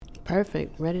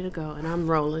Perfect. Ready to go. And I'm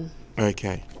rolling.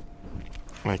 Okay,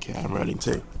 I'm rolling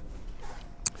too.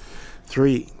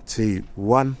 3, 2,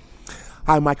 1.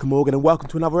 Hi, Michael Morgan, and welcome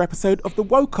to another episode of the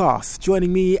Wocast.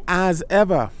 Joining me as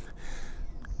ever,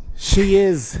 she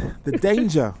is the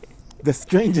danger, the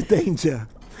stranger danger.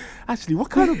 Actually, what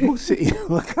kind of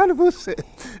bullshit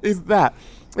is that?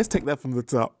 Let's take that from the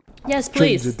top. Yes,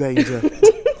 please. Stranger danger.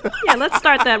 Yeah, let's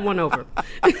start that one over.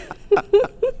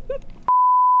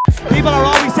 People are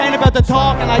always saying about the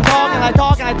talk, and I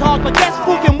talk, but guess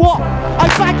fucking what? I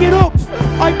back it up.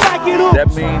 That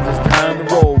means it's time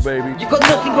to roll, baby. You've got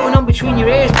nothing going on between your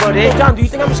ears, buddy. John, do you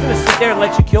think I'm just gonna sit there and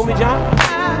let you kill me, John?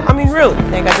 I mean, really? I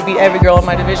think I could beat every girl in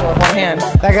my division with one hand.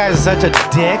 That guy's such a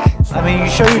dick. I mean, you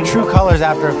show your true colors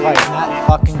after a fight. And that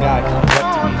fucking guy comes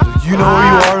up to me. You know where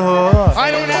you are, huh? I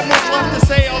don't have much left to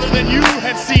say other than you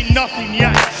have seen nothing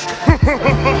yet.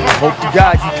 Hope to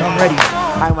God you come ready.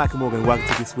 Hi, Michael Morgan. Welcome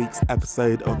to this week's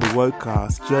episode of the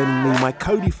Wocast. Joining me, my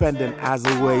co-defendant, as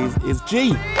always, is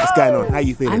G. What's going on? How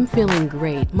you feeling? I'm feeling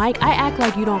great. Mike, I act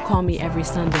like you don't call me every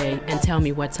Sunday and tell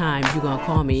me what time you're going to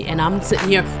call me. And I'm sitting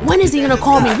here, when is he going to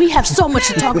call me? We have so much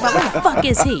to talk about. Where the fuck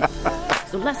is he?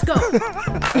 So let's go.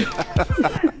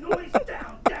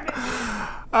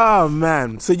 Oh,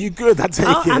 man. So you good, I take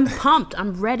it? I'm pumped.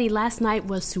 I'm ready. Last night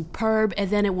was superb, and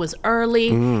then it was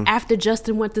early. After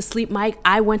Justin went to sleep, Mike,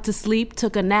 I went to sleep,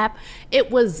 took a nap. It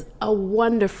was a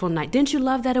wonderful night. Didn't you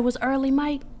love that it was early,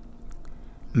 Mike?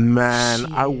 Man,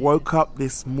 Shit. I woke up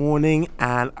this morning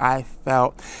and I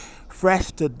felt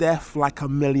fresh to death like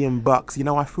 $1,000,000. You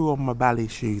know, I threw on my ballet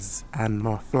shoes and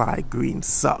my fly green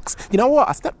socks. You know what?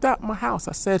 I stepped out my house.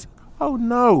 I said, oh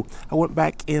no. I went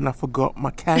back in. I forgot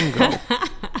my Kango.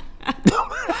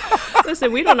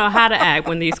 Listen, we don't know how to act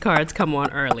when these cards come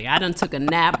on early. I done took a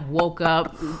nap, woke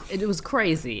up. It was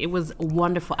crazy. It was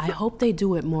wonderful. I hope they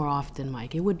do it more often,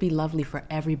 Mike. It would be lovely for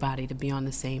everybody to be on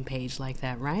the same page like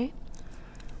that, right?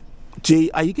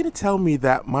 G, are you going to tell me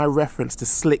that my reference to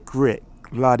Slick Rick,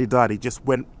 la-di-da-di, just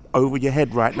went over your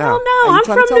head right now? Oh, no. Are you I'm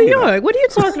trying to from tell New me that? York. What are you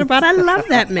talking about? I love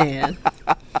that man.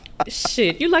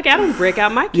 Shit, you lucky I don't break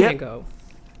out my Yep. Kango.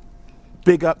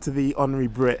 Big up to the honorary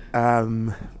Brit,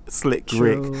 Slick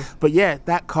True. Rick. But yeah,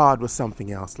 that card was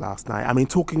something else last night. I mean,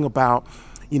 talking about,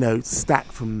 you know,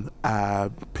 stacked from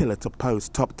pillar to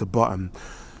post, top to bottom.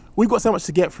 We've got so much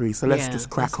to get through, so let's Yeah,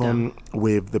 just crack let's on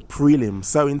with the prelims.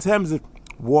 So in terms of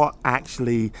what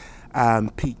actually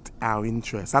piqued our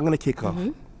interest, I'm going to kick off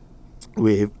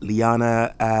with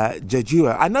Liana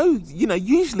Jejua. I know, you know,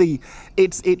 usually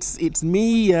it's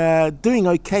me doing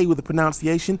okay with the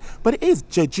pronunciation, but it is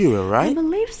Jejua, I right?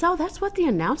 believe so. That's what the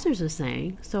announcers are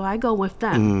saying. So I go with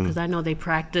them because I know they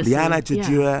practice. Liana and- yeah.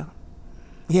 Jejua,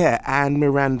 yeah, and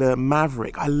Miranda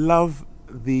Maverick. I love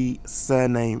the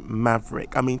surname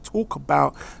Maverick. I mean, talk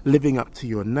about living up to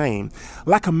your name.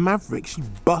 Like a maverick, she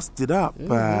busted up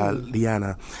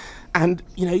Liana. And,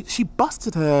 you know, she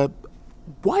busted her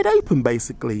wide open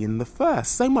basically in the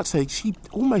first, so much so she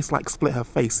almost like split her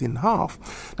face in half.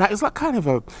 Now it's like kind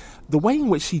of the way in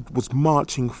which she was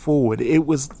marching forward, it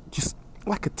was just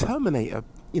like a Terminator,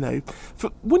 you know.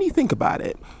 When you think about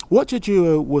it, what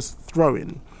Jejua was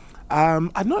throwing,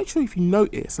 I'm not sure if you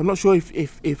noticed, I'm not sure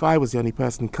if I was the only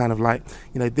person kind of like,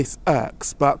 you know, this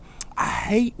irks, but I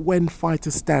hate when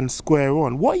fighters stand square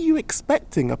on. What are you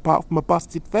expecting apart from a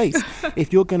busted face?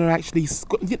 If you're going to actually...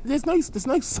 There's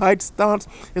no side stance.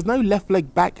 There's no left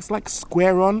leg back. It's like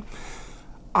square on.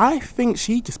 I think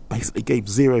she just basically gave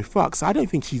zero fucks. I don't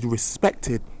think she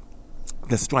respected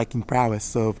the striking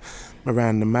prowess of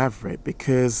Miranda Maverick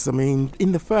because, I mean,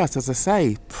 in the first, as I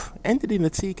say, ended in a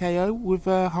TKO with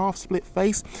a half-split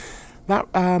face.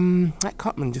 That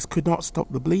Cutman just could not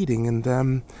stop the bleeding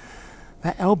and...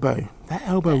 That elbow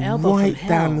right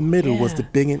down the middle was the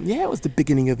beginning. Yeah, it was the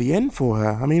beginning of the end for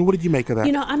her. I mean, what did you make of that?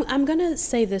 You know, I'm going to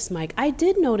say this, Mike. I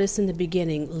did notice in the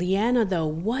beginning, Liana, though,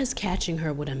 was catching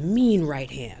her with a mean right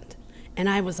hand. And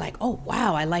I was like, oh,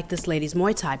 wow, I like this lady's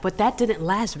Muay Thai. But that didn't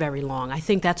last very long. I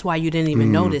think that's why you didn't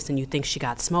even notice and you think she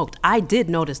got smoked. I did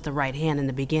notice the right hand in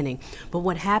the beginning. But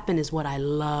what happened is what I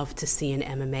love to see in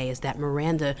MMA is that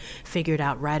Miranda figured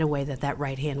out right away that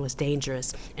right hand was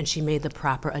dangerous. And she made the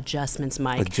proper adjustments,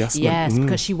 Mike. Yes,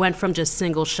 because she went from just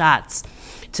single shots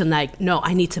to like, no,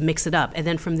 I need to mix it up. And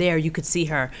then from there, you could see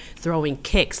her throwing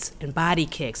kicks and body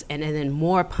kicks and then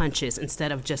more punches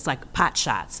instead of just like pot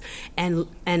shots. And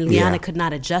Liana could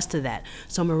not adjust to that.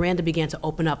 So Miranda began to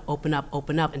open up,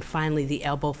 and finally the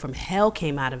elbow from hell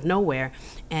came out of nowhere,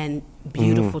 and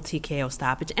Beautiful TKO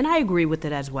stoppage. And I agree with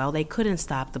it as well. They couldn't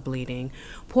stop the bleeding.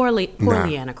 Poor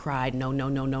Liana cried, no, no,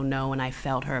 no, no, no, and I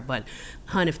felt her. But,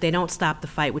 hun, if they don't stop the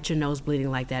fight with your nose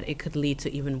bleeding like that, it could lead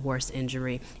to even worse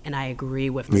injury. And I agree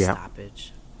with the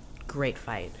stoppage. Great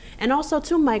fight. And also,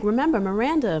 too, Mike, remember,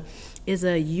 Miranda is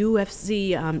a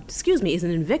UFC, is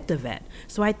an Invicta vet.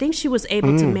 So I think she was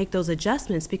able to make those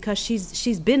adjustments because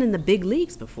she's been in the big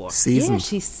leagues before. Seasoned. Yeah,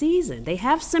 she's seasoned. They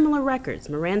have similar records.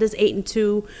 Miranda's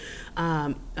 8-2.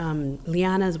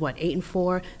 Liana's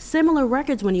 8-4. Similar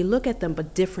records when you look at them,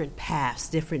 but different paths,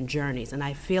 different journeys. And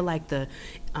I feel like the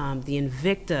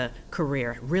Invicta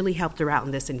career really helped her out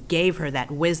in this and gave her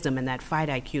that wisdom and that fight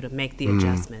IQ to make the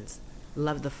adjustments.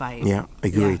 Love the fight. Yeah,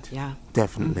 agreed. Yeah.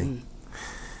 Definitely.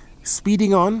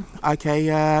 Speeding on.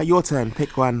 Okay, your turn.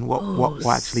 Pick one. What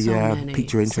actually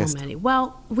piqued your interest? So many.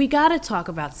 Well, we got to talk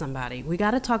about somebody. We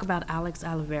got to talk about Alex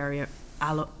Oliveira.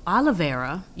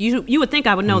 You would think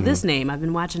I would know this name. I've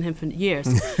been watching him for years.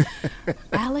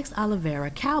 Alex Oliveira,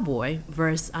 Cowboy,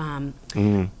 versus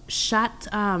Shat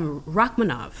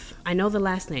Rachmanov. I know the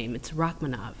last name. It's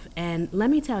Rachmanov. And let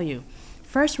me tell you,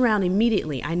 first round,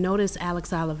 immediately, I noticed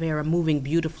Alex Oliveira moving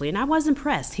beautifully, and I was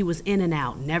impressed. He was in and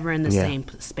out, never in the same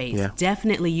space. Yeah.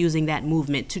 Definitely using that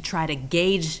movement to try to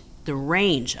gauge the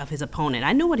range of his opponent.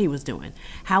 I knew what he was doing.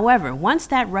 However, once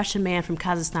that Russian man from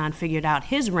Kazakhstan figured out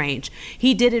his range,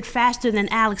 he did it faster than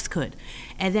Alex could.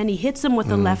 And then he hits him with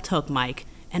a left hook, Mike,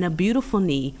 and a beautiful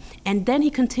knee, and then he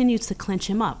continues to clinch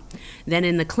him up. Then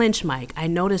in the clinch, Mike, I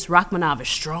noticed Rachmanov is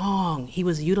strong. He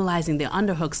was utilizing the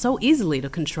underhook so easily to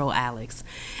control Alex.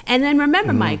 And then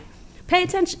remember, Mike, pay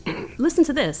attention, listen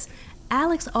to this.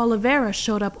 Alex Oliveira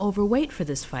showed up overweight for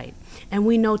this fight. And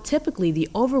we know typically the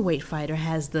overweight fighter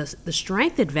has the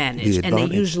strength advantage, and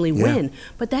they usually win.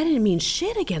 But that didn't mean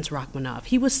shit against Rachmanov.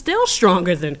 He was still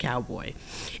stronger than Cowboy.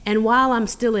 And while I'm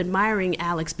still admiring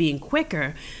Alex being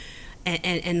quicker,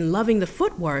 and loving the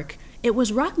footwork, it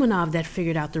was Rachmanov that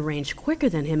figured out the range quicker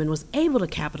than him and was able to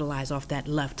capitalize off that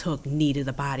left hook knee to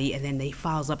the body, and then they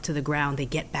falls up to the ground, they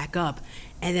get back up.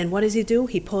 And then what does he do?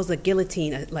 He pulls a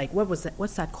guillotine, like, what's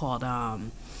that called?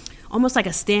 Almost like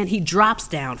a stand. He drops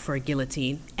down for a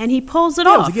guillotine, and he pulls it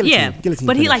off. Guillotine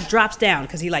but he finish. drops down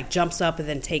because he jumps up and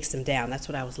then takes him down. That's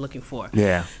what I was looking for.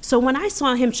 Yeah. So when I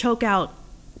saw him choke out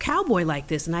Cowboy like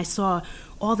this, and I saw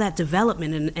all that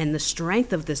development and the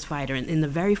strength of this fighter in the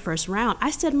very first round,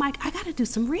 I said, Mike, I got to do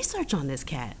some research on this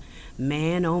cat.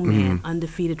 Man, oh man,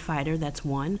 undefeated fighter, that's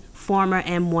one. Former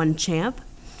M1 champ.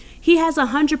 He has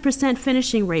 100%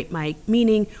 finishing rate, Mike,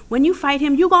 meaning when you fight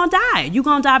him, you're going to die. You're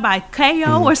going to die by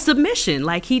KO or submission.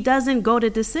 Like, he doesn't go to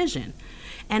decision.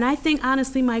 And I think,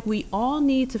 honestly, Mike, we all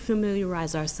need to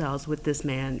familiarize ourselves with this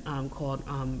man called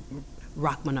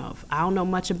Rachmanov. I don't know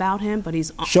much about him, but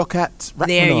he's Shavkat Rachmanov.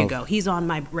 There you go. He's on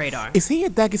my radar. Is he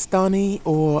a Dagestani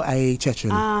or a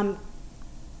Chechen? Am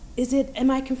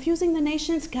I confusing the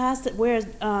nations? Where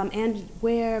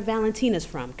Valentina's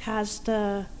from?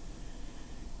 Kazakhstan.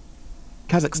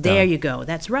 There you go.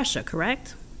 That's Russia,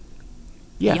 correct?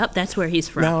 Yeah. Yep, that's where he's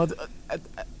from. Now,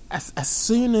 as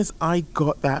soon as I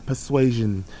got that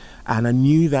persuasion and I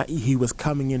knew that he was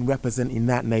coming in representing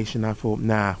that nation, I thought,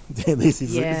 nah, this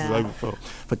is over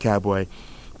for Cowboy.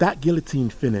 That guillotine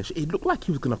finish, it looked like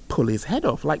he was going to pull his head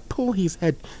off, pull his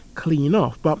head clean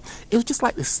off. But it was just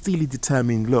like this steely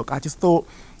determined look. I just thought,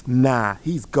 nah,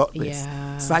 he's got this.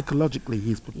 Yeah. Psychologically,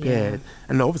 he's prepared. Yeah.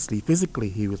 And obviously, physically,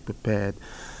 he was prepared.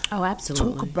 Oh,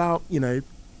 absolutely.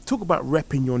 Talk about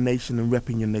repping your nation and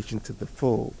repping your nation to the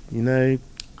full,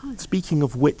 Speaking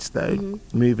of which, though,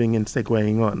 moving and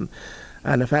segueing on,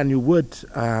 Nathaniel Wood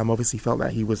obviously felt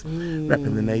that he was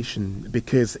repping the nation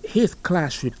because his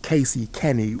clash with Casey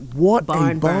Kenny, what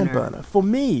a barn burner. For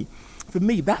me,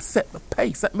 that set the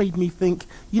pace. That made me think,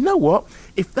 you know what?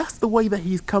 If that's the way that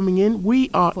he's coming in, we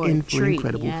are in for an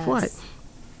incredible fight.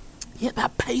 Yeah,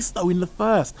 that pace, though, in the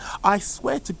first. I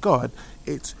swear to God,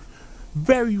 it's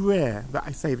very rare that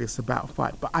I say this about a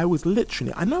fight, but I was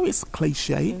literally, I know it's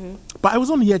cliche, but I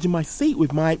was on the edge of my seat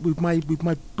with my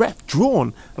breath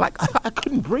drawn. Like, I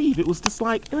couldn't breathe. It was just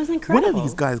like, it was incredible. When are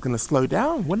these guys going to slow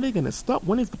down? When are they going to stop?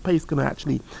 When is the pace going to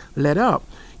actually let up?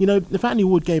 Nathaniel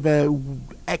Wood gave an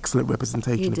excellent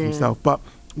representation of himself, but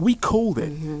we called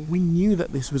it. We knew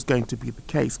that this was going to be the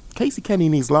case. Casey Kenny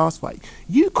in his last fight,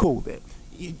 you called it.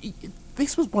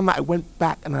 This was one that I went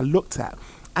back and I looked at,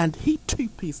 and he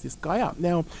two-pieced this guy up.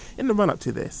 Now, in the run-up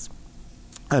to this,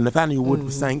 Nathaniel Wood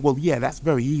was saying, well, yeah, that's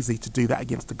very easy to do that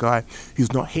against a guy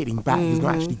who's not hitting back, who's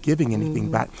not actually giving anything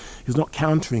back, who's not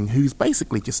countering, who's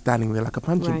basically just standing there like a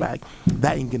punching bag.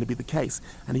 That ain't going to be the case.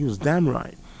 And he was damn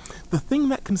right. The thing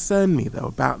that concerned me, though,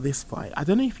 about this fight, I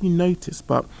don't know if you noticed,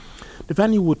 but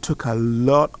Nathaniel Wood took a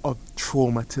lot of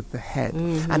trauma to the head,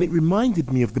 and it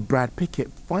reminded me of the Brad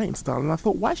Pickett fighting style. And I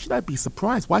thought, why should I be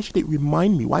surprised? Why should it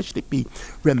remind me? Why should it be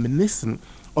reminiscent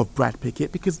of Brad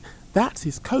Pickett? Because that's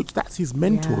his coach, that's his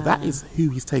mentor, that is who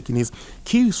he's taking his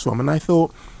cues from. And I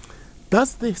thought,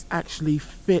 does this actually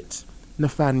fit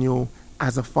Nathaniel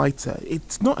as a fighter?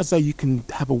 It's not as though you can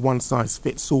have a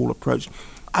one-size-fits-all approach.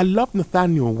 I love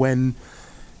Nathaniel when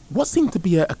what seemed to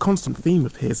be a constant theme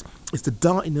of his is the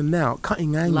dart in and out,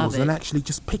 cutting angles and actually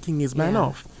just picking his man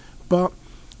off. But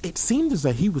it seemed as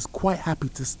though he was quite happy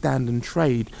to stand and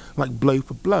trade, like blow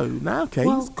for blow. Now, okay,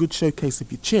 it's a good showcase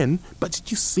of your chin, but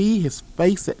did you see his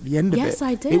face at the end of it? Yes,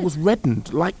 I did. It was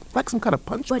reddened, like some kind of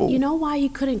punch ball. But you know why he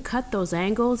couldn't cut those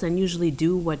angles and usually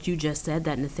do what you just said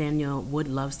that Nathaniel Wood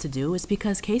loves to do? Is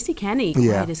because Casey Kenny,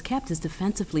 quiet as kept, is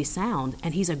defensively sound,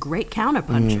 and he's a great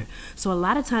counterpuncher. So a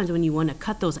lot of times when you want to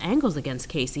cut those angles against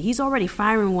Casey, he's already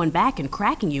firing one back and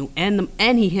cracking you, and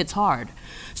he hits hard.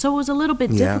 So it was a little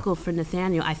bit difficult for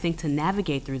Nathaniel, I think, to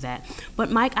navigate through that. But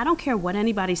Mike, I don't care what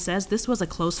anybody says, this was a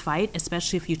close fight,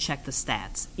 especially if you check the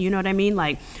stats. You know what I mean?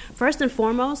 Like, first and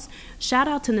foremost, shout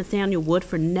out to Nathaniel Wood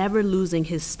for never losing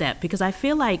his step, because I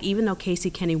feel like even though Casey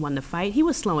Kenny won the fight, he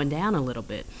was slowing down a little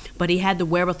bit. But he had the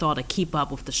wherewithal to keep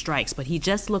up with the strikes. But he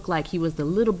just looked like he was the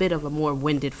little bit of a more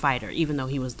winded fighter, even though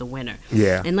he was the winner.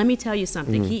 Yeah. And let me tell you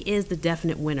something, he is the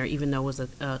definite winner, even though it was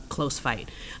a close fight.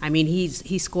 I mean, he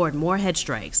scored more head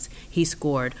strikes. He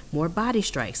scored more body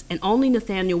strikes. And only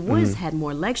Nathaniel Woods had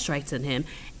more leg strikes than him.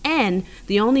 And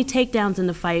the only takedowns in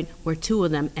the fight were 2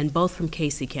 of them, and both from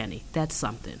Casey Kenny. That's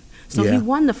something. So he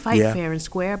won the fight fair and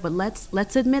square, but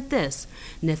let's admit this.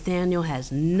 Nathaniel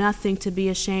has nothing to be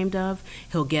ashamed of.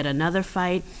 He'll get another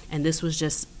fight, and this was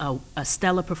just a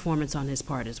stellar performance on his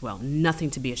part as well.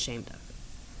 Nothing to be ashamed of.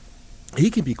 He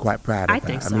can be quite proud of that.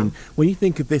 think so. I mean, when you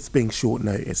think of this being short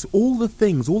notice, all the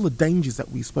things, all the dangers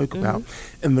that we spoke about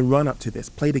in the run-up to this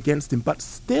played against him, but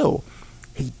still,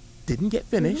 he didn't get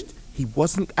finished. He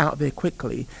wasn't out there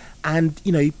quickly. And,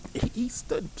 you know, he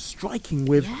stood striking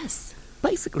with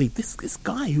basically this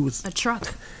guy who was a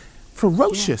truck.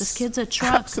 Ferocious. Yeah, this kid's a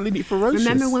truck. Absolutely ferocious.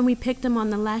 Remember when we picked him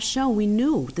on the last show, we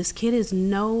knew this kid is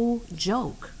no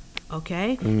joke.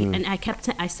 Okay, and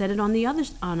I said it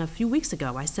on a few weeks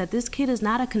ago. I said this kid is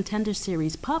not a Contender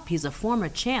Series pup. He's a former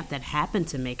champ that happened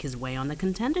to make his way on the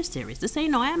Contender Series. This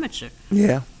ain't no amateur.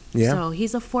 Yeah. So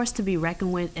he's a force to be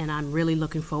reckoned with, and I'm really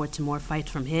looking forward to more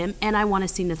fights from him. And I want to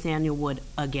see Nathaniel Wood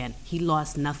again. He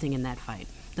lost nothing in that fight.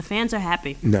 The fans are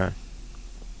happy. No.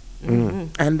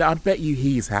 And I bet you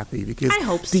he's happy because I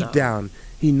hope deep down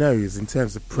he knows in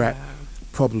terms of prep,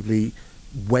 probably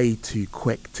way too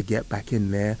quick to get back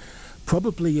in there.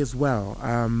 Probably as well,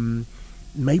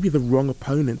 maybe the wrong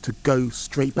opponent to go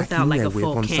straight back without in like there a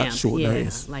full with on camp. such short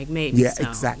notice. Like maybe so.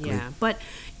 Exactly. Yeah, but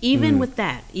even with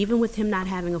that, even with him not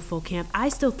having a full camp, I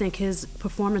still think his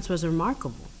performance was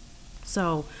remarkable.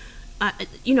 So,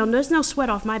 there's no sweat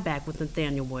off my back with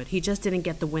Nathaniel Wood. He just didn't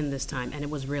get the win this time, and it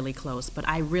was really close. But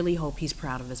I really hope he's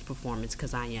proud of his performance,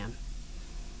 because I am.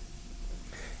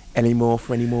 Any more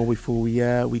before we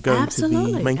go into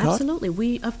the main card?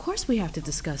 Absolutely. Of course we have to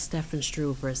discuss Stefan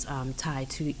Struve versus Tai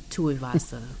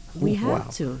Tuivasa. We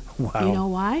have to. Wow. You know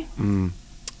why?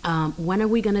 When are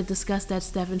we going to discuss that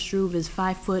Stefan Struve is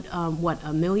 5 foot,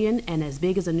 a million, and as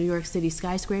big as a New York City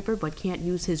skyscraper, but can't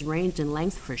use his range and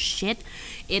length for shit?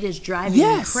 It is driving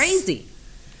me crazy.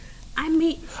 I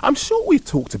mean, I'm sure we've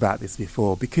talked about this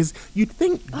before, because you'd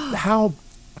think how,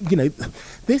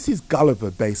 this is Gulliver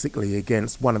basically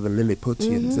against one of the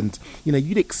Lilliputians, and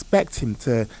you'd expect him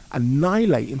to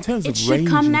annihilate in terms of range. It should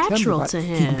come natural to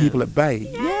him, keeping people at bay.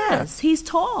 Yes, he's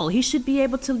tall. He should be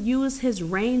able to use his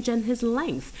range and his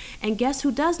length. And guess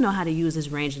who does know how to use his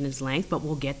range and his length? But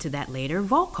we'll get to that later.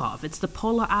 Volkov. It's the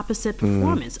polar opposite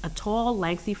performance. A tall,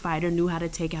 lengthy fighter knew how to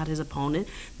take out his opponent.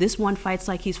 This one fights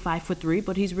like he's 5'3",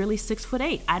 but he's really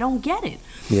 6'8". I don't get it.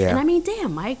 Yeah. And I mean,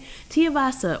 damn, Mike,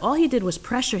 Tuivasa, all he did was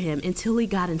pressure him until he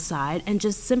got inside and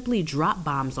just simply drop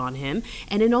bombs on him.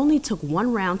 And it only took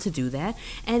 1 round to do that.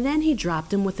 And then he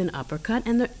dropped him with an uppercut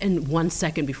and 1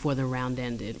 second before the round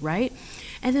ended, right?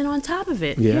 And then on top of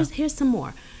it, here's some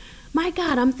more. My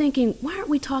God, I'm thinking, why aren't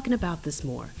we talking about this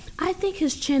more? I think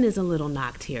his chin is a little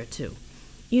knocked here, too.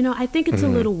 I think it's a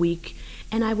little weak.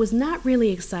 And I was not really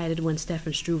excited when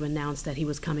Stefan Struve announced that he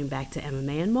was coming back to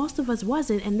MMA, and most of us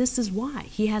wasn't, and this is why.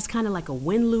 He has kind of like a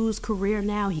win-lose career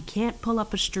now. He can't pull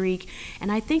up a streak,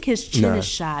 and I think his chin is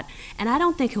shot, and I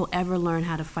don't think he'll ever learn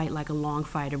how to fight like a long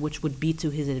fighter, which would be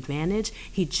to his advantage.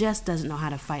 He just doesn't know how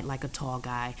to fight like a tall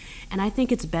guy, and I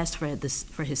think it's best for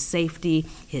his safety,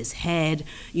 his head,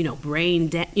 brain,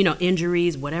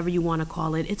 injuries, whatever you want to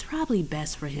call it. It's probably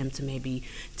best for him to maybe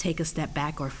take a step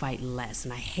back or fight less,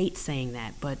 and I hate saying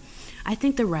that, but I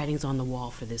think the writing's on the wall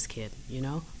for this kid,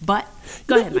 But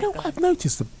go ahead, Mike. I've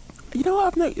noticed. What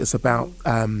I've noticed about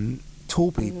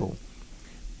tall people.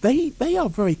 They are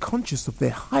very conscious of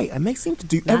their height, and they seem to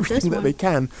do everything that they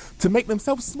can to make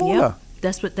themselves smaller.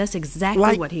 Yep. That's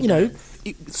exactly what he does.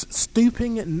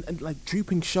 Stooping and like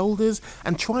drooping shoulders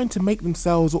and trying to make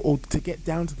themselves or to get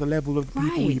down to the level of the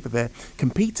people either they're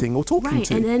competing or talking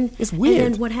to. And then it's weird.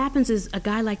 And then what happens is a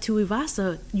guy like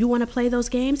Tuivasa, you want to play those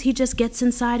games, he just gets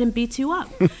inside and beats you up.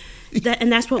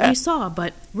 And that's what we saw.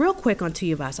 But real quick on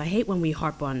Tuivasa, I hate when we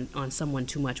harp on someone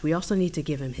too much. We also need to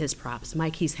give him his props.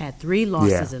 Mike, he's had 3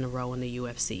 losses in a row in the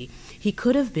UFC. He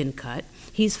could have been cut.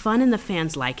 He's fun and the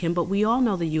fans like him, but we all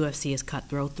know the UFC is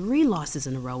cutthroat. 3 losses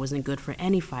in a row isn't good for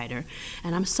any fighter.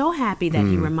 And I'm so happy that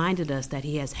he reminded us that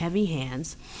he has heavy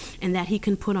hands and that he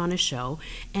can put on a show.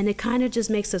 And it kind of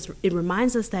just it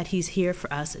reminds us that he's here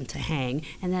for us and to hang,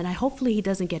 and that hopefully he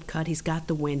doesn't get cut. He's got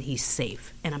the win. He's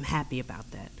safe. And I'm happy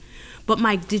about that. But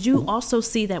Mike, did you also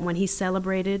see that when he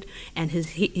celebrated and I was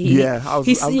going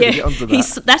to get onto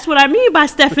that. That's what I mean by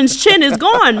Stefan's chin is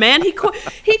gone, man. He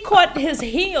caught his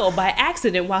heel by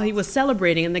accident while he was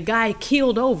celebrating, and the guy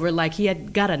keeled over like he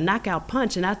had got a knockout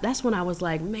punch, and that's when I was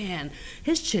like, man,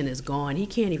 his chin is gone. He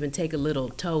can't even take a little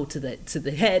toe to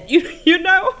the head, you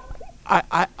know.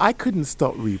 I couldn't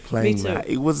stop replaying that.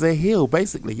 It was a heel,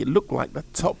 basically. It looked like the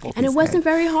top of his head. And it wasn't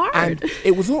very hard. And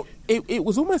it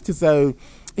was almost as though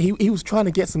he was trying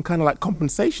to get some kind of like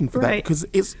compensation for that, because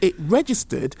it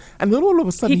registered, and then all of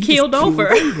a sudden he keeled over.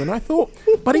 And I thought,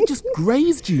 but it just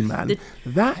grazed you, man.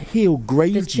 That heel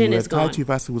grazed you as Tai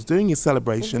Tuivasa was doing his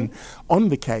celebration on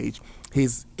the cage.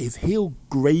 His heel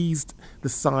grazed the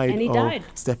side of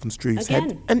Stefan Struve's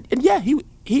head, and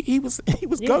he was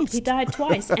ghost. He died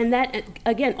twice, and that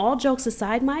again, all jokes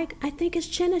aside, Mike, I think his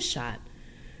chin is shot.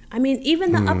 I mean,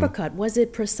 even the uppercut, was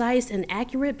it precise and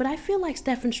accurate? But I feel like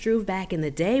Stefan Struve back in the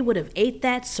day would have ate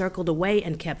that, circled away,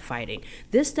 and kept fighting.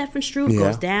 This Stefan Struve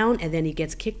goes down, and then he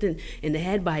gets kicked in the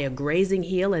head by a grazing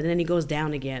heel, and then he goes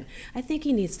down again. I think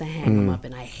he needs to hang him up,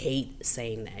 and I hate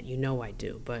saying that. You know I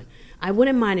do. But I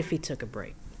wouldn't mind if he took a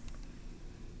break.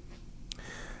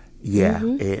 Yeah,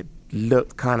 it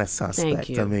looked kind of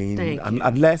suspect. I mean,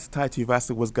 unless Tai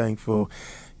Tuivasa was going for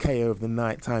KO of the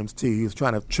night times 2, he was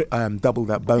trying to double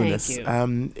that bonus.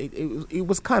 It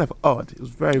was kind of odd. It was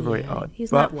very, very odd.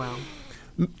 He's not well.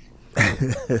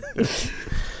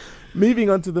 Moving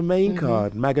on to the main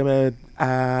card, Magomed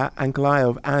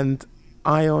Ankalaev and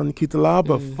Ion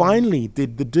Cutelaba finally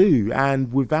did the do,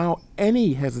 and without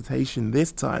any hesitation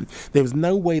this time. There was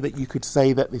no way that you could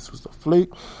say that this was a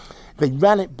fluke. They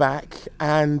ran it back,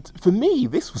 and for me,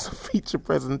 this was a feature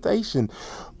presentation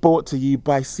brought to you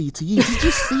by CTE. Did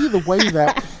you see the way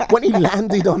that when he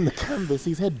landed on the canvas,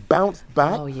 his head bounced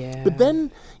back? Oh, yeah. But then,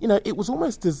 it was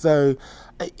almost as though,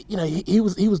 he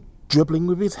was dribbling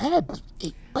with his head.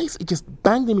 It basically just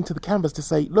banged him into the canvas to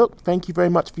say, look, thank you very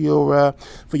much for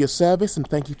your service, and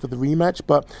thank you for the rematch,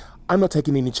 but I'm not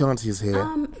taking any chances here.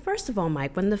 First of all,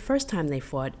 Mike, when the first time they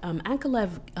fought,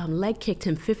 Ankalaev leg kicked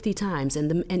him 50 times,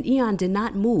 and Ion did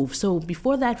not move. So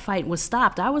before that fight was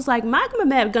stopped, I was like,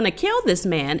 Magomed gonna kill this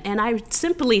man, and I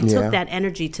simply took that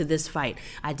energy to this fight.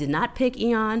 I did not pick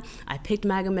Ion. I picked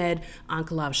Magomed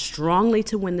Ankalaev strongly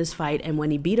to win this fight, and when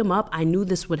he beat him up, I knew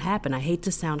this would happen. I hate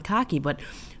to sound cocky, but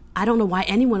I don't know why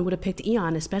anyone would have picked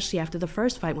Ion, especially after the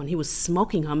first fight when he was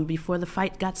smoking him before the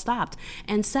fight got stopped.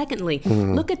 And secondly,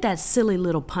 look at that silly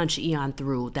little punch Ion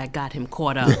threw that got him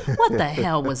caught up. What the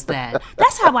hell was that?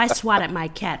 That's how I swat at my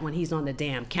cat when he's on the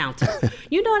damn counter.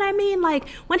 You know what I mean? Like,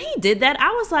 when he did that,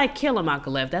 I was like, kill him,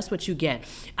 Ankalaev. That's what you get.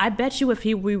 I bet you if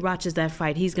he rewatches that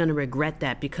fight, he's going to regret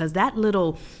that, because that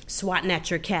little swatting at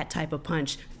your cat type of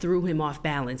punch threw him off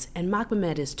balance. And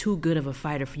Magomed is too good of a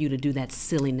fighter for you to do that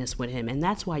silliness with him. And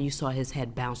that's why you saw his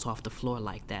head bounce off the floor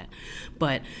like that.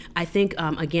 But I think,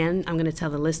 again, I'm going to tell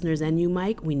the listeners and you,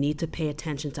 Mike, we need to pay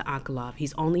attention to Ankalaev.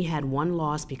 He's only had 1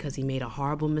 loss because he made a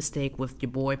horrible mistake with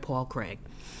your boy Paul Craig.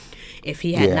 If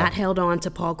he had not held on to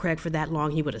Paul Craig for that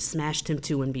long, he would have smashed him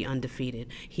too and be undefeated.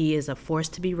 He is a force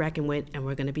to be reckoned with, and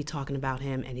we're going to be talking about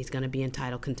him, and he's going to be in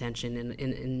title contention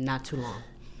in not too long.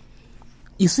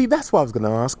 You see, that's what I was going to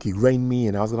ask you. Rein me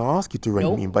in. I was going to ask you to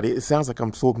rein me in, but it sounds like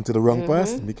I'm talking to the wrong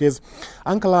person because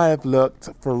Ankalaev looked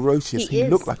ferocious. He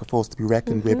looked like a force to be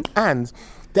reckoned with, and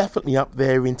definitely up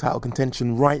there in title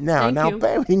contention right now. Now,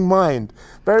 bear in mind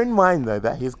though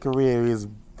that his career is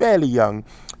fairly young.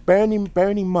 Bearing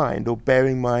in mind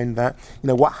that, you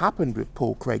know, what happened with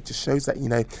Paul Craig just shows that, you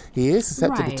know, he is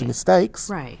susceptible to mistakes.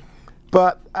 Right.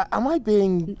 But am I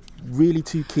being really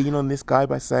too keen on this guy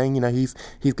by saying, you know, he's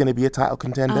going to be a title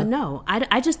contender? No,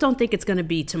 I just don't think it's going to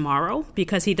be tomorrow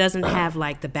because he doesn't have,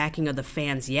 like, the backing of the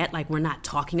fans yet. Like, we're not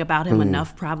talking about him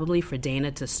enough probably for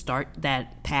Dana to start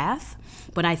that path.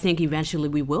 But I think eventually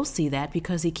we will see that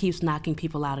because he keeps knocking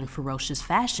people out in ferocious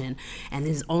fashion, and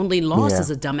his only loss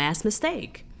is a dumbass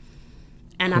mistake.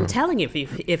 And I'm telling you,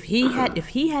 if he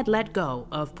had let go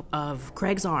of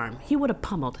Craig's arm, he would have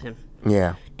pummeled him.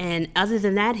 Yeah. And other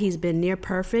than that, he's been near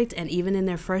perfect. And even in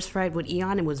their first fight with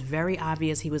Ion, it was very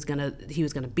obvious he was gonna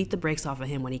beat the brakes off of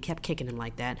him when he kept kicking him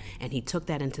like that. And he took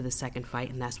that into the second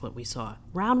fight, and that's what we saw.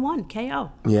 Round 1,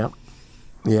 KO. Yeah.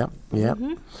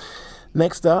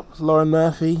 Next up, Lauren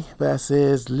Murphy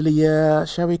versus Lilia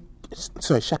Shakirova.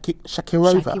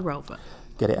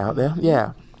 Get it out there.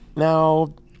 Yeah.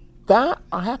 Now, that,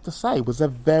 I have to say, was a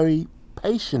very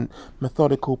patient,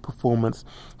 methodical performance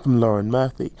from Lauren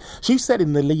Murphy. She said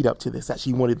in the lead up to this that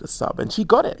she wanted a sub, and she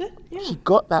got it. Good, yeah. She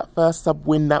got that first sub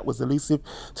win that was elusive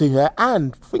to her.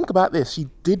 And think about this, she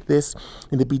did this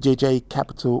in the BJJ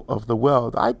capital of the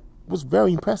world. I was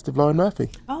very impressed with Lauren Murphy.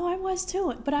 Oh, I was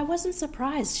too, but I wasn't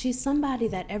surprised. She's somebody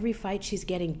that every fight she's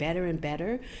getting better and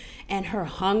better, and her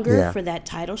hunger for that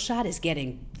title shot is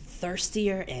getting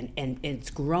thirstier and it's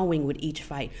growing with each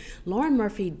fight. Lauren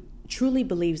Murphy truly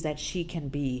believes that she can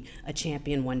be a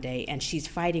champion one day, and she's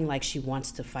fighting like she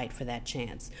wants to fight for that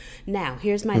chance. Now,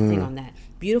 here's my thing on that.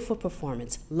 Beautiful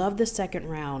performance. Love the second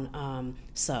round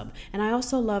sub. And I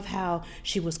also love how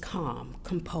she was calm,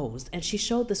 composed, and she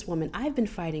showed this woman, I've been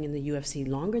fighting in the UFC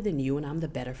longer than you, and I'm the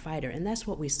better fighter. And that's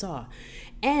what we saw.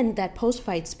 And that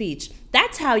post-fight speech,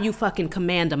 that's how you fucking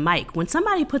command a mic. When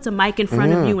somebody puts a mic in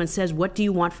front of you and says, what do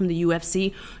you want from the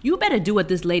UFC? You better do what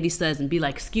this lady says and be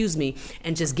like, excuse me,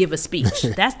 and just give a speech.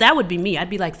 That would be me.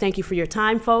 I'd be like, thank you for your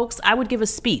time, folks. I would give a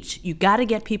speech. You got to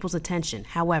get people's attention.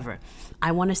 However,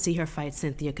 I want to see her fight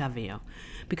Cynthia Calvillo.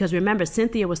 Because remember,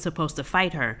 Cynthia was supposed to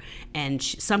fight her, and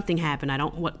something happened. I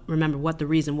don't remember what the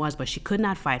reason was, but she could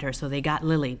not fight her, so they got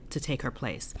Lily to take her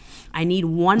place. I need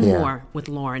one more with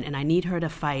Lauren, and I need her to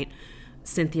fight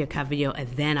Cynthia Calvillo, and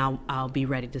then I'll be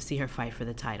ready to see her fight for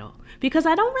the title. Because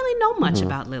I don't really know much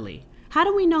about Lily. How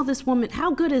do we know this woman?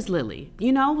 How good is Lily?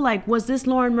 You know, like, was this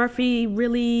Lauren Murphy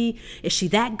really, is she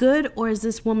that good? Or is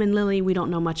this woman Lily, we don't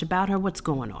know much about her? What's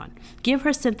going on? Give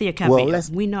her Cynthia Calvillo. Well,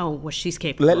 we know what she's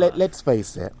capable of. Let's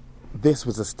face it. This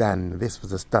was a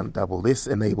stunt double. This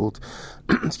enabled,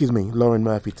 Lauren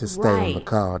Murphy to stay on the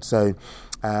card. So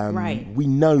we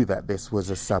know that this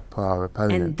was a subpar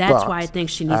opponent. And that's why I think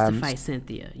she needs to fight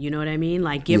Cynthia. You know what I mean?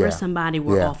 Like, give her somebody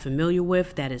we're all familiar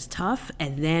with that is tough,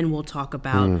 and then we'll talk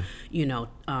about,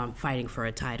 fighting for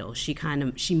a title.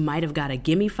 She might have got a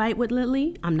gimme fight with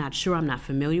Lily. I'm not sure. I'm not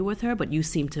familiar with her, but you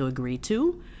seem to agree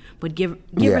too. But give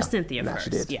her Cynthia first. She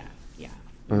did. Yeah.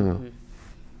 Mm-hmm.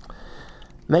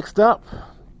 Next up,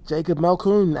 Jacob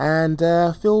Malkoun and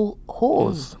Phil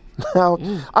Hawes. Now,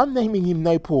 I'm naming him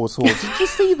No Pause Hawes. Did you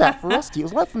see that ferocity? It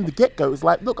was like from the get-go. It was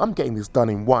like, look, I'm getting this done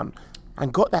in one.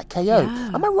 And got that KO.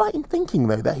 Yeah. Am I right in thinking,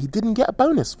 though, that he didn't get a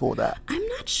bonus for that? I'm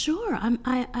not sure.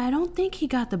 I don't think he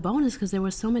got the bonus because there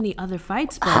were so many other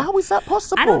fights. But how is that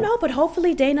possible? I don't know, but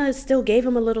hopefully Dana still gave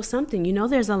him a little something. You know,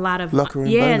 there's a lot of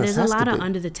there's a lot of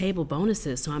under-the-table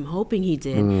bonuses, so I'm hoping he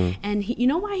did. And you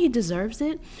know why he deserves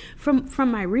it? From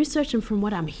my research and from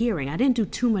what I'm hearing, I didn't do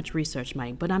too much research,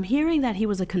 Mike, but I'm hearing that he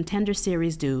was a Contender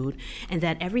Series dude, and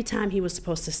that every time he was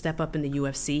supposed to step up in the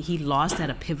UFC, he lost at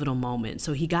a pivotal moment.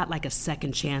 So he got like a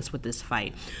second chance with this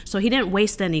fight. So he didn't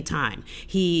waste any time.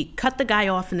 He cut the guy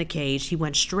off in the cage. He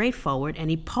went straight forward and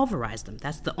he pulverized him.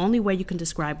 That's the only way you can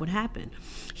describe what happened.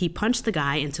 He punched the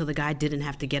guy until the guy didn't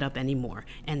have to get up anymore,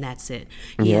 and that's it.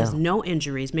 He has no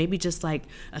injuries, maybe just like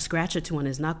a scratch or two on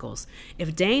his knuckles.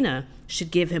 If Dana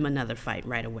should give him another fight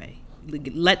right away.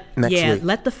 Let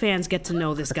the fans get to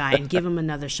know this guy and give him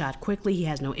another shot quickly. He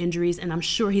has no injuries, and I'm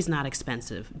sure he's not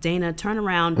expensive. Dana, turn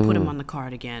around, put him on the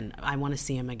card again. I want to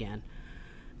see him again.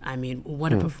 I mean,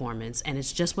 what a performance. And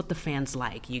it's just what the fans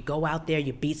like. You go out there,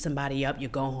 you beat somebody up, you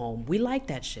go home. We like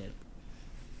that shit.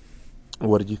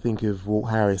 What did you think of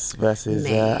Walt Harris versus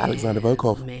Alexander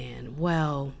Volkov? Man,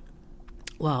 well,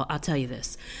 I'll tell you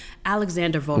this.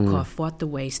 Alexander Volkov fought the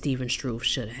way Steven Struve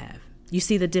should have. You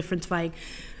see the difference, Mike?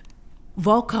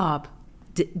 Volkov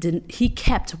he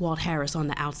kept Walt Harris on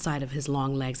the outside of his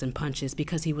long legs and punches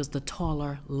because he was the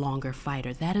taller, longer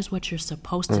fighter. That is what you're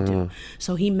supposed to do.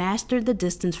 So he mastered the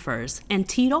distance first and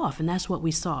teed off, and that's what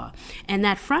we saw. And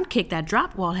that front kick that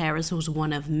dropped Walt Harris was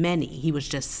one of many. He was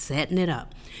just setting it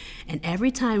up. And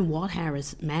every time Walt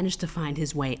Harris managed to find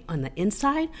his way on the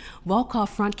inside, Volkov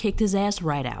front kicked his ass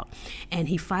right out. And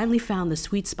he finally found the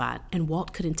sweet spot, and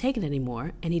Walt couldn't take it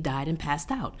anymore, and he died and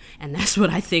passed out. And that's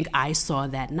what I think I saw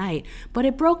that night. But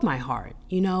it broke my heart.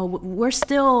 You know, we're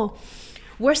still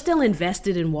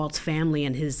invested in Walt's family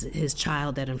and his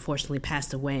child that unfortunately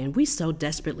passed away, and we so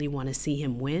desperately want to see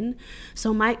him win.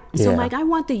 So Mike, I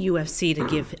want the UFC to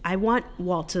give. I want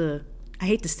Walt to. I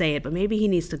hate to say it, but maybe he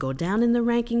needs to go down in the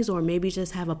rankings, or maybe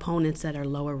just have opponents that are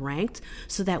lower ranked,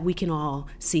 so that we can all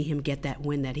see him get that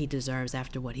win that he deserves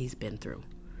after what he's been through.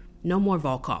 No more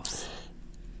Volkovs.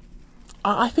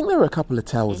 I think there were a couple of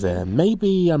tells there.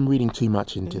 Maybe I'm reading too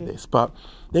much into this, but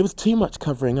there was too much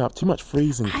covering up, too much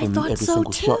freezing from every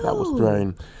single shot that was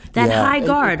thrown. That high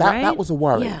guard, right? That was a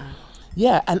worry.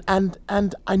 Yeah,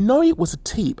 and I know it was a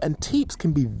teep, and teeps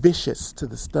can be vicious to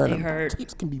the sternum. They hurt.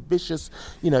 Teeps can be vicious,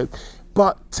 you know.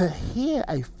 But to hear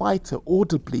a fighter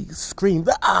audibly scream,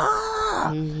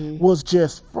 was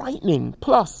just frightening.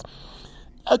 Plus,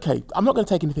 okay, I'm not going to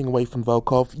take anything away from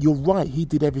Volkov. You're right, he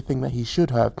did everything that he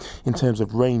should have in terms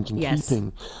of range and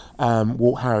keeping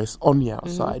Walt Harris on the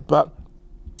outside. But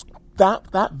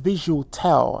that visual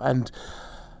tell and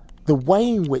the way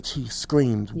in which he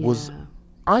screamed was,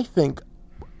 I think,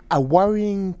 a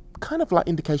worrying kind of like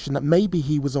indication that maybe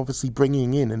he was obviously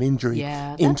bringing in an injury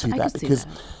into that, because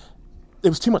there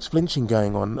was too much flinching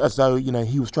going on, as though, you know,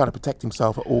 he was trying to protect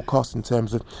himself at all costs in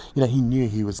terms of, you know, he knew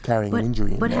he was carrying an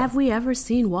injury. But have we ever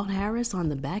seen Walt Harris on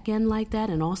the back end like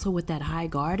that, and also with that high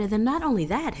guard? And then not only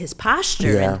that, his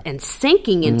posture and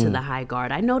sinking into the high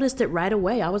guard. I noticed it right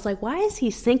away. I was like, why is he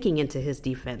sinking into his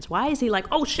defense? Why is he like,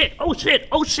 oh shit, oh shit,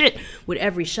 oh shit, with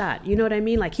every shot? You know what I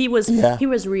mean? Like he was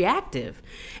reactive.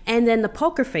 And then the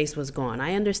poker face was gone.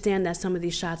 I understand that some of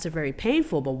these shots are very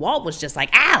painful, but Walt was just like,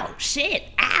 ow, shit,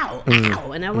 ow,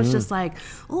 ow. And I was just like,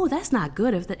 oh, that's not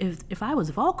good. If I was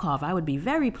Volkov, I would be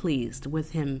very pleased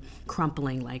with him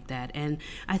crumpling like that. And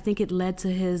I think it led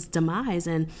to his demise.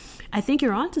 And I think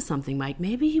you're onto something, Mike.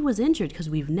 Maybe he was injured,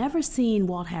 because we've never seen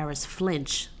Walt Harris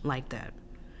flinch like that.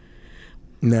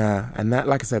 Nah, and that,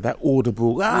 like I said, that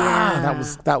audible, that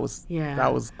was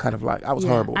kind of like, that was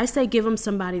horrible. I say give him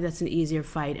somebody that's an easier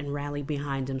fight and rally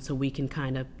behind him, so we can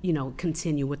kind of, you know,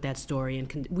 continue with that story.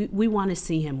 And we want to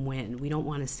see him win. We don't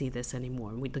want to see this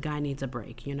anymore. The guy needs a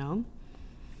break, you know?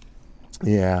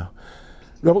 Yeah.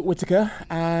 Robert Whittaker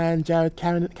and Jared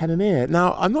Cannonier.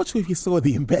 Now, I'm not sure if you saw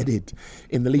the embedded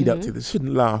in the lead up to this.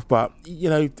 Shouldn't laugh, but you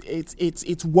know,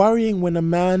 it's worrying when a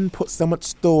man puts so much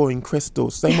store in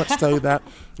crystals, so much so that,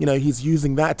 you know, he's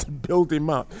using that to build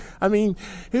him up. I mean,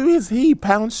 who is he?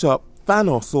 Pound Shop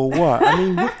Thanos or what? I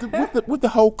mean, with the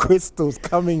whole crystals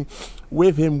coming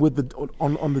with him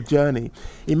on the journey,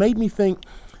 it made me think,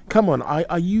 come on,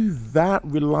 are you that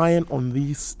reliant on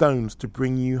these stones to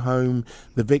bring you home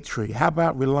the victory? How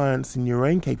about reliance in your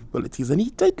own capabilities? And he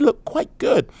did look quite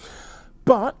good.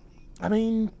 But, I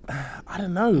mean, I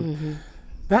don't know.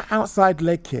 That outside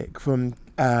leg kick from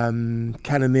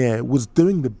Cannonier was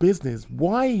doing the business.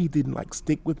 Why he didn't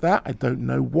stick with that, I don't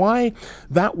know. Why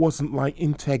that wasn't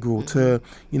integral to,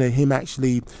 you know, him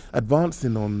actually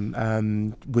advancing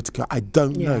on Whittaker, I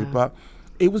don't know. But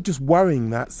it was just worrying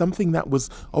that something that was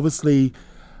obviously,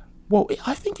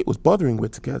 I think it was bothering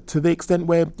Whittaker to the extent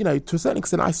where, you know, to a certain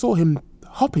extent, I saw him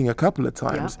hopping a couple of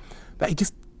times that he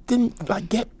just didn't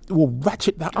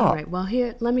ratchet that up. All right. Well,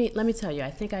 here, let me tell you.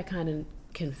 I think I kind of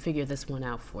can figure this one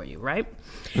out for you, right?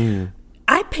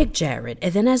 I picked Jared,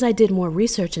 and then as I did more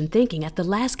research and thinking, at the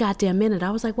last goddamn minute,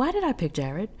 I was like, why did I pick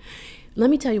Jared?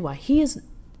 Let me tell you why.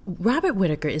 Robert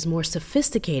Whittaker is more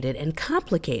sophisticated and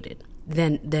complicated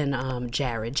than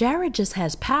Jared. Jared just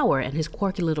has power and his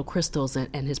quirky little crystals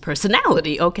and his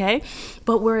personality, okay?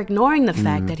 But we're ignoring the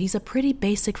fact that he's a pretty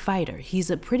basic fighter. He's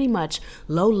a pretty much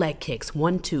low leg kicks,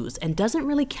 1-2s, and doesn't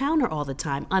really counter all the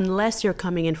time unless you're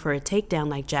coming in for a takedown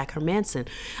like Jack Hermanson.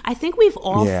 I think we've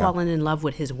all fallen in love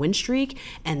with his win streak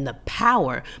and the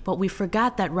power, but we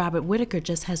forgot that Robert Whittaker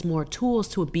just has more tools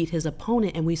to beat his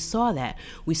opponent, and we saw that.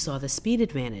 We saw the speed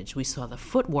advantage. We saw the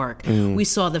footwork. We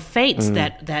saw the feints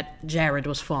that Jared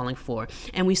was falling for.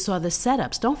 And we saw the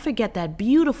setups. Don't forget that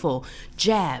beautiful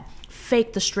jab,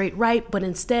 fake the straight right, but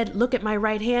instead look at my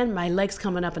right hand, my leg's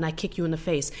coming up and I kick you in the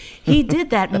face. He did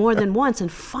that more than once, and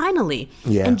finally,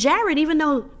 and Jared, even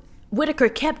though Whittaker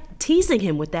kept teasing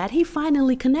him with that, he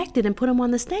finally connected and put him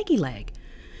on the stanky leg.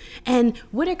 And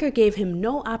Whittaker gave him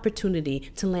no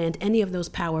opportunity to land any of those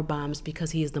power bombs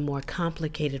because he is the more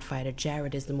complicated fighter.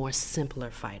 Jarrett is the more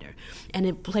simpler fighter. And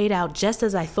it played out just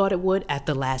as I thought it would at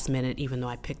the last minute, even though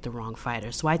I picked the wrong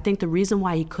fighter. So I think the reason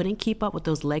why he couldn't keep up with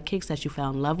those leg kicks that you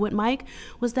fell in love with, Mike,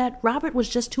 was that Robert was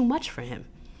just too much for him.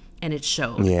 And it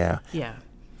showed. Yeah. Yeah.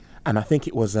 And I think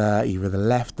it was either the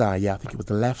left eye. Yeah, I think it was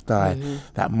the left eye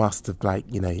that must have,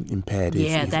 impaired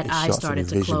his that eye shots started and his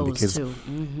to vision close because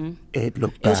too. it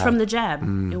looked bad. It was from the jab.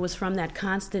 It was from that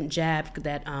constant jab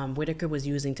that Whittaker was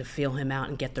using to feel him out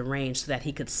and get the range so that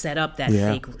he could set up that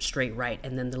fake straight right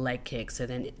and then the leg kicks and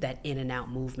then that in and out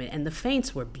movement. And the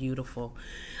feints were beautiful.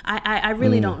 I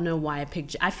really don't know why I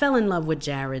picked... I fell in love with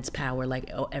Jared's power like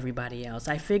everybody else.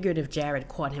 I figured if Jared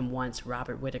caught him once,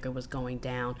 Robert Whittaker was going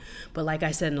down. But like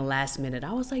I said in the last minute,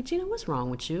 I was like, Gina, what's wrong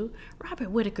with you? Robert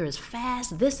Whittaker is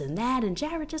fast, this and that, and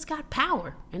Jared just got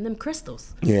power and them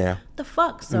crystals. Yeah. The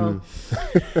fuck? So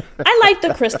I like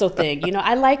the crystal thing.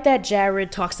 I like that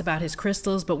Jared talks about his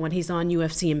crystals, but when he's on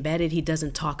UFC Embedded, he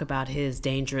doesn't talk about his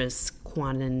dangerous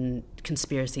quantum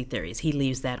conspiracy theories. He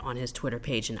leaves that on his Twitter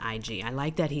page and IG. I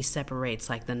like that he separates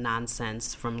the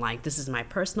nonsense from this is my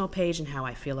personal page and how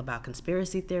I feel about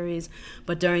conspiracy theories.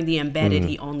 But during the Embedded,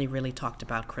 he only really talked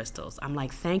about crystals. I'm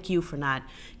like, thank you for not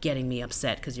getting me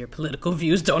upset because your political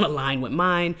views don't align with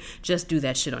mine. Just do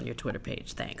that shit on your Twitter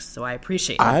page. Thanks. So I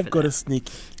appreciate it. I've got a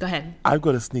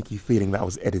sneaky feeling that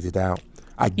was edited out.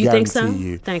 I guarantee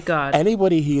you. Thank God.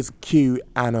 Anybody who is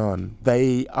QAnon,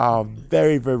 they are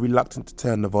very, very reluctant to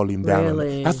turn the volume down.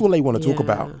 Really? That's all they want to talk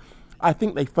about. I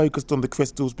think they focused on the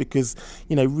crystals because,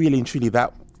 really and truly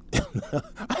that,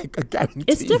 I guarantee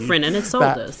it's different and it sold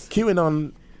us.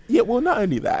 QAnon... Yeah, well, not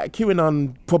only that,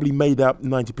 QAnon probably made up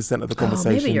 90% of the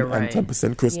conversation maybe you're right. and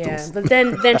 10% crystals. Yeah, but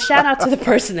then shout out to the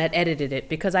person that edited it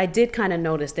because I did kind of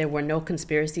notice there were no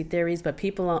conspiracy theories, but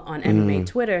people on MMA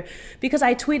Twitter, because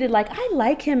I tweeted I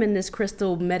like him in this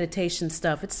crystal meditation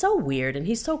stuff. It's so weird and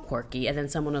he's so quirky. And then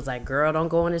someone was like, girl, don't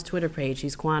go on his Twitter page.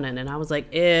 He's Quanon. And I was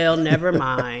like, ew, never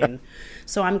mind.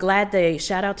 So I'm glad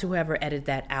shout out to whoever edited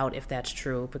that out if that's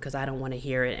true because I don't want to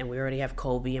hear it. And we already have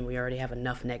Kobe and we already have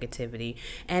enough negativity.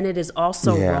 And it is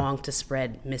also wrong to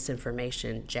spread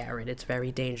misinformation, Jared. It's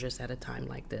very dangerous at a time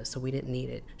like this, so we didn't need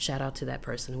it. Shout out to that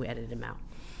person who edited him out.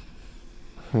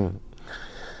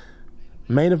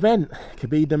 Main event,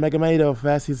 Khabib Nurmagomedov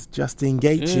versus Justin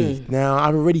Gaethje. Now,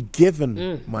 I've already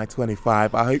given my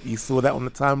 25. I hope you saw that on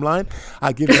the timeline.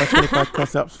 I give my 25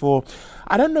 press-ups for...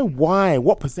 I don't know why,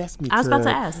 what possessed me I was about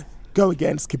to ask. Go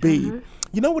against Khabib.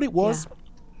 You know what it was? Yeah.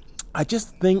 I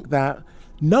just think that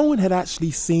no one had actually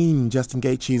seen Justin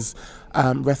Gaethje's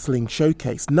wrestling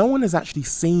showcase. No one has actually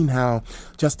seen how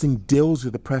Justin deals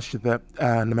with the pressure that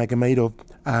Nurmagomedov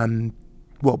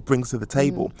brings to the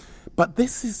table. But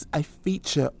this is a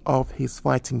feature of his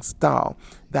fighting style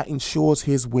that ensures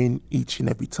his win each and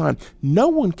every time. No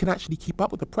one can actually keep up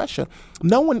with the pressure.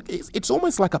 No one. It's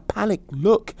almost like a panic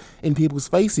look in people's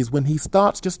faces when he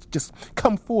starts just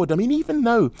come forward. I mean, even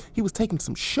though he was taking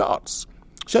some shots,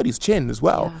 showed his chin as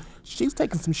well. Yeah. She was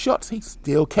taking some shots. He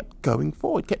still kept going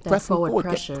forward, kept pressing forward,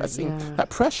 kept pressing that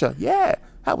pressure. Yeah,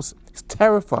 it's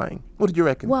terrifying. What did you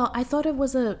reckon? Well,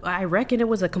 I reckon it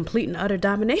was a complete and utter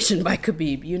domination by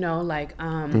Khabib.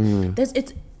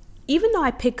 It's even though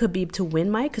I picked Khabib to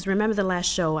win, Mike, because remember the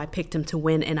last show I picked him to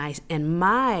win, and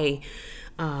my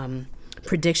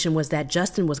prediction was that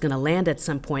Justin was going to land at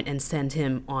some point and send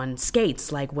him on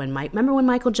skates, like remember when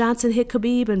Michael Johnson hit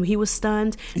Khabib and he was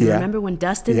stunned? And remember when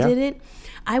Dustin did it?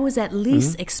 I was at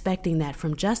least expecting that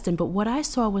from Justin, but what I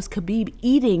saw was Khabib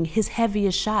eating his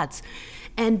heaviest shots.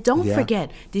 And don't forget,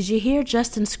 did you hear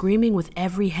Justin screaming with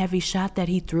every heavy shot that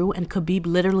he threw and Khabib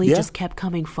literally just kept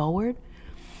coming forward?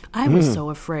 I was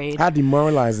so afraid. How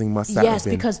demoralizing must that have been? Yes,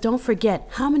 because don't forget,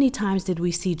 how many times did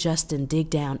we see Justin dig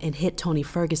down and hit Tony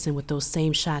Ferguson with those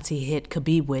same shots he hit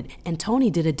Khabib with? And Tony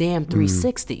did a damn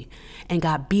 360 and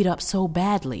got beat up so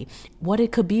badly. What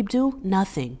did Khabib do?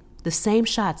 Nothing. The same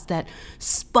shots that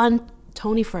spun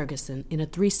Tony Ferguson in a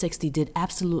 360 did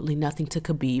absolutely nothing to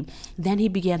Khabib. Then he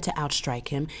began to outstrike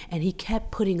him, and he kept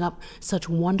putting up such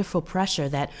wonderful pressure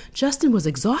that Justin was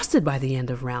exhausted by the end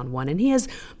of round one, and he has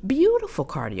beautiful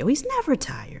cardio. He's never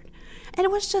tired. And it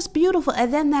was just beautiful.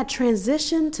 And then that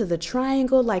transition to the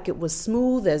triangle, it was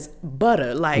smooth as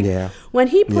butter. When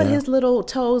he put his little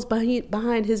toes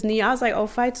behind his knee, I was like, oh,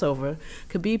 fight's over.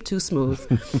 Khabib too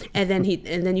smooth. and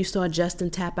then you saw Justin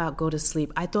tap out, go to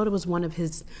sleep. I thought it was one of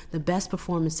the best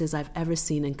performances I've ever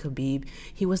seen in Khabib.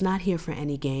 He was not here for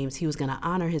any games. He was going to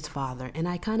honor his father. And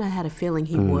I kind of had a feeling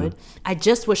he would. I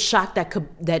just was shocked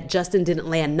that Justin didn't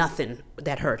land nothing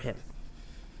that hurt him.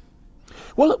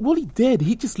 Well, he did.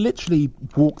 He just literally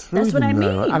walked through That's what them, I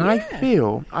though. mean, And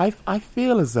yeah. I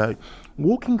feel as though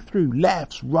walking through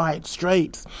lefts, right,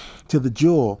 straights to the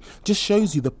jaw just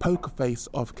shows you the poker face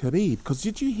of Khabib. Because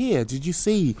did you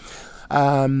see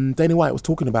Dana White was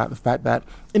talking about the fact that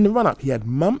in the run-up he had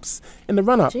mumps. In the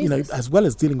run-up, Jesus. as well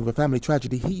as dealing with a family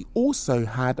tragedy, he also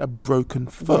had a broken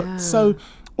foot. Yeah. So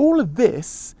all of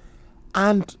this,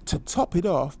 and to top it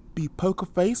off, be poker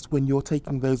faced when you're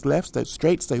taking those lefts, those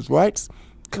straights, those rights.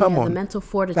 Come on. The mental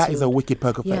fortitude. That is a wicked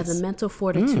poker face. Yeah, the mental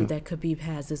fortitude that Khabib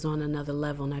has is on another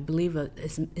level. And I believe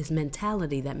his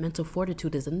mentality, that mental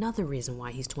fortitude, is another reason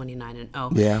why he's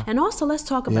 29-0. Yeah. And also, let's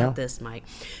talk about Yeah. this, Mike.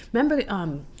 Remember,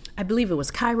 I believe it was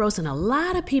Kairos, and a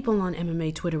lot of people on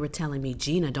MMA Twitter were telling me,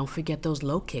 Gina, don't forget those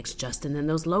low kicks, Justin, and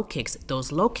those low kicks.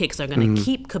 Those low kicks are going to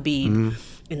keep Khabib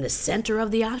in the center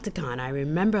of the octagon. I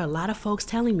remember a lot of folks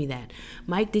telling me that.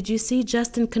 Mike, did you see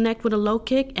Justin connect with a low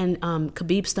kick and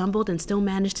Khabib stumbled and still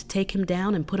managed to take him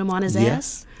down and put him on his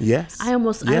ass? Yes. I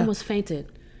almost fainted.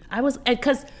 I was,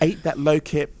 because Ate that low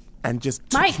kick and just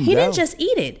took Mike, him he down. didn't just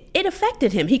eat it. It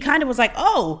affected him. He kind of was like,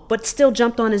 oh, but still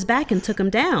jumped on his back and took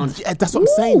him down. Yeah, that's what I'm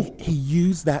saying. He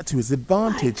used that to his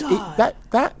advantage. My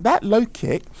God. That low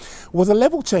kick was a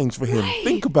level change for him. Right.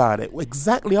 Think about it.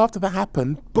 Exactly after that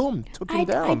happened, boom, took him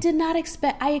down. I did not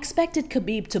expect. I expected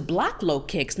Khabib to block low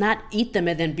kicks, not eat them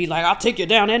and then be like, "I'll take you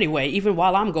down anyway," even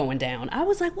while I'm going down. I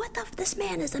was like, "What the? This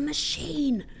man is a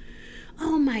machine."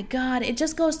 Oh my God! It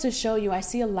just goes to show you. I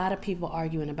see a lot of people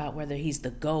arguing about whether he's the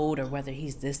GOAT or whether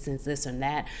he's this and this and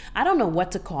that. I don't know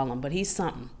what to call him, but he's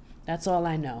something. That's all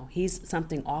I know. He's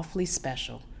something awfully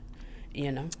special.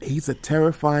 You know. He's a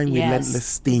terrifying, Yes, relentless he's a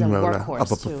steamroller workhorse,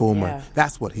 of a too, performer. yeah.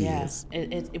 That's what he Yeah. is.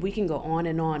 We can go on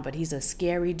and on, but he's a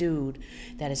scary dude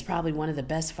that is probably one of the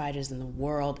best fighters in the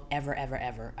world ever, ever,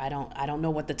 ever. I don't know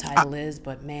what the title is,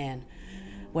 but man,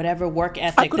 whatever work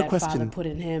ethic got a that question. father put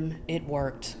in him, it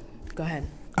worked. Go ahead.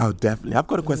 Oh, definitely. I've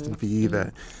got a question for you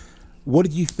there. What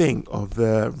did you think of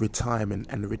the retirement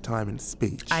and the retirement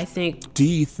speech? I think Do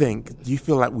you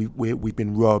feel like we've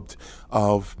been robbed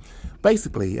of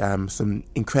basically some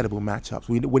incredible matchups?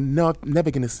 We're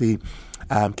never going to see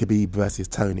Khabib versus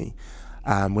Tony.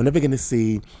 We're never going to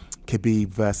see Khabib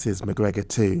versus McGregor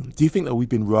too. Do you think that we've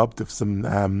been robbed of some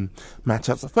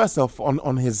matchups? First off,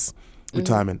 on his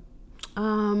retirement.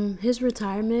 his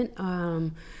retirement,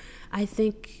 I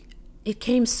think it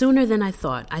came sooner than I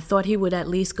thought. I thought he would at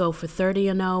least go for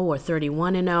 30-0 or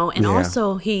 31-0. And Yeah.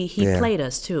 also, he Yeah. played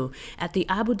us, too. At the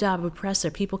Abu Dhabi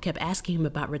presser, people kept asking him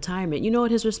about retirement. You know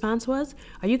what his response was?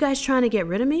 Are you guys trying to get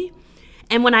rid of me?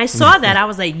 And when I saw that, I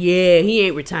was like, yeah, he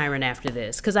ain't retiring after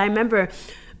this. Because I remember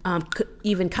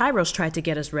even Kairos tried to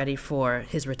get us ready for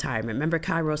his retirement. Remember,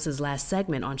 Kairos' last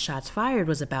segment on Shots Fired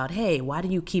was about, hey, why do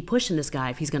you keep pushing this guy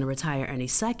if he's going to retire any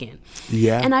second?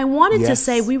 Yeah. And I wanted to Yes.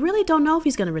 say, we really don't know if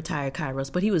he's going to retire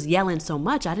Kairos, but he was yelling so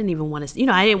much, I didn't even want to,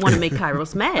 I didn't want to make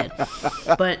Kairos mad.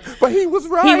 But he was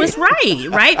right. He was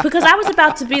right? Because I was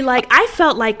about to be like, I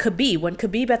felt like Khabib, when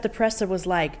Khabib at the presser was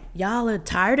like, y'all are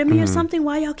tired of me or something?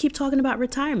 Why y'all keep talking about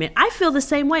retirement? I feel the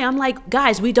same way. I'm like,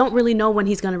 guys, we don't really know when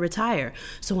he's going to retire.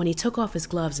 So when he took off his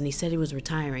gloves and he said he was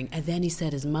retiring, and then he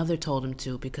said his mother told him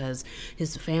to because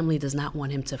his family does not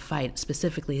want him to fight,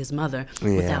 specifically his mother,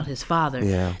 without his father.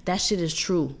 Yeah. That shit is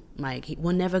true, Mike.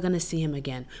 We're never going to see him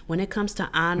again. When it comes to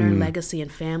honor, legacy, and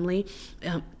family,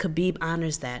 Khabib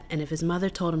honors that. And if his mother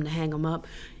told him to hang him up,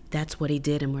 that's what he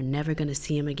did, and we're never going to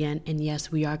see him again. And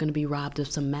yes, we are going to be robbed of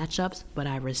some matchups, but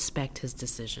I respect his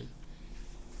decision.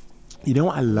 You know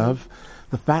what I love?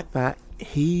 The fact that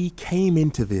he came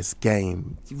into this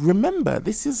game. Remember,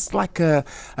 this is like an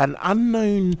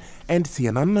unknown entity,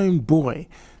 an unknown boy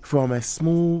from a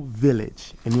small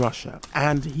village in Russia.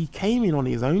 And he came in on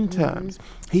his own terms.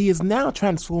 He has now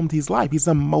transformed his life. He's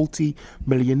a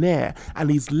multi-millionaire. And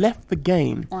he's left the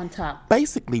game On top.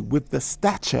 basically with the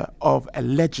stature of a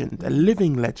legend, a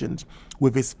living legend,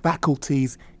 with his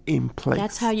faculties in place.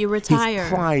 That's how you retire. His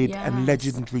pride Yes. and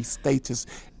legendary status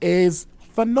is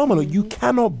phenomenal. You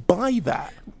cannot buy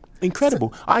that.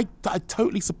 Incredible. I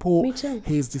totally support Me too.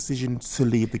 his decision to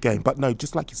leave the game. But no,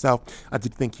 just like yourself, I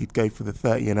did think he'd go for the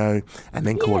 30-0 and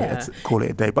then call it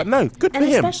a day. But no, good And for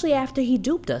him. especially after he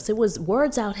duped us. It was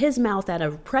words out his mouth at a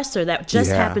presser that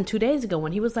just Yeah. happened 2 days ago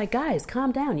when he was like, guys,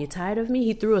 calm down. You tired of me?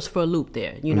 He threw us for a loop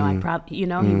there. He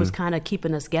was kind of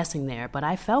keeping us guessing there. But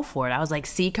I fell for it. I was like,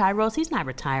 see, Kairos, he's not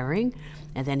retiring.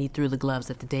 And then he threw the gloves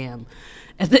at the damn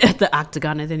at the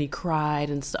octagon, and then he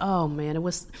cried, and oh man, it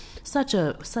was such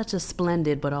a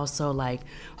splendid but also like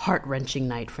heart-wrenching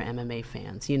night for MMA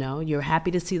fans. You know, you're happy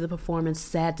to see the performance,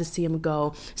 sad to see him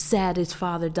go, sad his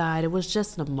father died. It was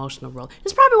just an emotional roll.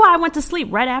 It's probably why I went to sleep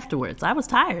right afterwards. I was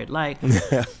tired, like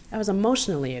I was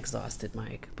emotionally exhausted,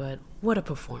 Mike. But what a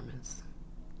performance!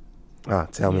 Oh,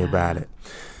 tell me about it.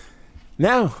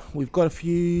 Now, we've got a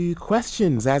few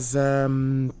questions as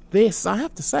this, I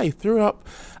have to say, threw up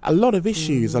a lot of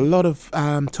issues. A lot of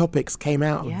topics came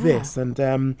out of this. And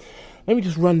let me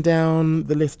just run down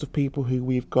the list of people who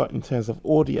we've got in terms of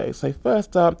audio. So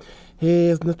first up,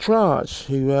 here's Natraj,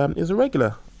 who is a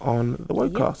regular on the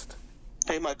Wocast.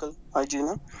 Hey, Michael. Hi,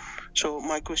 Gina. So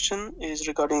my question is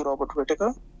regarding Robert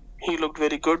Whittaker. He looked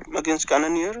very good against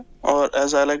Cannonier, or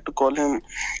as I like to call him,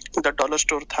 the dollar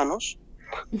store Thanos.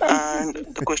 And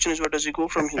the question is, where does he go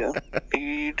from here?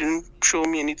 He didn't show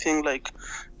me anything like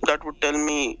that would tell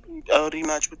me a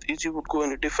rematch with Izzy would go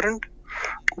any different.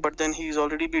 But then he's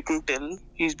already beaten Till.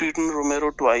 He's beaten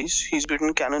Romero twice. He's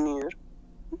beaten Cannonier.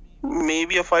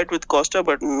 Maybe a fight with Costa,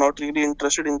 but not really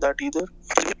interested in that either.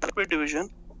 Lightweight division,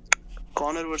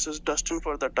 Conor versus Dustin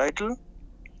for the title.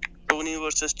 Tony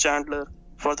versus Chandler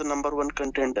for the number one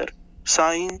contender.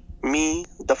 Sign me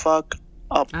the fuck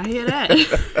up. I hear that.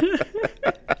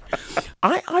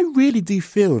 I really do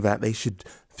feel that they should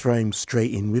throw him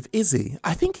straight in with Izzy.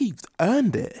 I think he's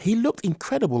earned it. He looked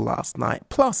incredible last night.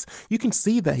 Plus, you can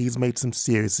see that he's made some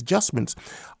serious adjustments.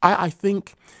 I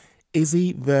think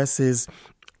Izzy versus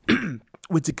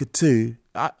Whittaker 2,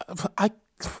 I'm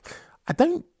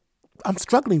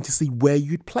struggling to see where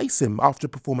you'd place him after a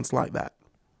performance like that.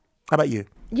 How about you?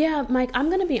 Yeah, Mike, I'm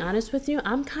going to be honest with you.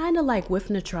 I'm kind of like with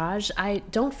Natraj. I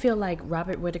don't feel like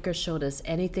Robert Whittaker showed us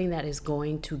anything that is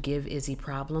going to give Izzy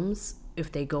problems if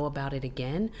they go about it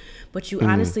again. But you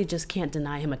honestly just can't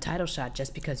deny him a title shot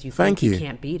just because you think you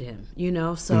can't beat him, you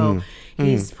know? So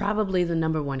he's probably the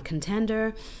number one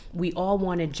contender. We all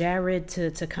wanted Jared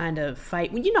to kind of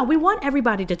fight. You know, we want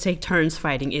everybody to take turns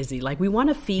fighting Izzy. Like, we want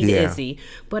to feed Izzy.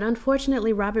 But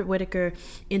unfortunately, Robert Whittaker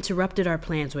interrupted our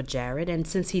plans with Jared. And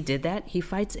since he did that, he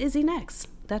fights Izzy next.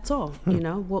 That's all, you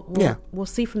know, we'll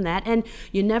see from that. And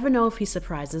you never know if he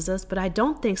surprises us, but I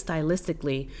don't think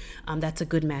stylistically that's a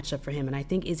good matchup for him. And I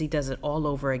think Izzy does it all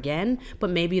over again, but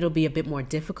maybe it'll be a bit more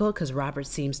difficult because Robert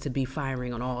seems to be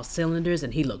firing on all cylinders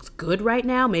and he looks good right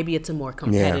now. Maybe it's a more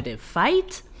competitive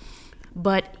fight,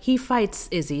 but he fights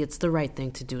Izzy. It's the right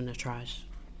thing to do, Natraj.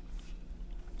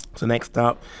 So next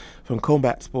up from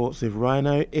Combat Sports with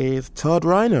Rhino is Todd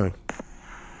Rhino.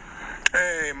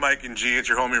 Hey, Mike and G, it's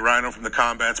your homie Rhino from the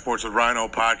Combat Sports with Rhino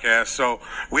podcast. So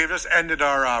we've just ended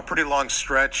our pretty long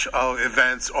stretch of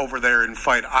events over there in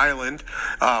Fight Island.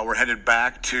 We're headed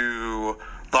back to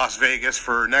Las Vegas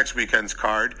for next weekend's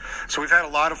card. So we've had a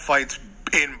lot of fights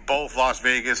in both Las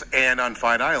Vegas and on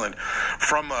Fight Island.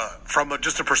 From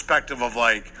just a perspective of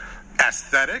like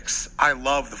aesthetics, I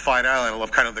love the Fight Island. I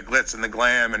love kind of the glitz and the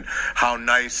glam and how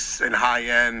nice and high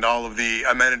end all of the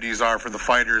amenities are for the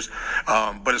fighters.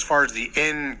 But as far as the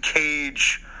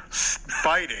in-cage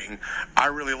fighting, I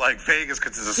really like Vegas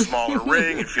because it's a smaller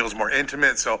ring. It feels more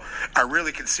intimate. So I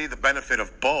really can see the benefit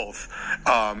of both.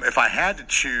 If I had to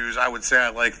choose, I would say I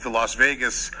like the Las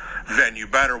Vegas venue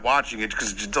better watching it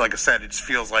because, like I said, it just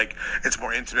feels like it's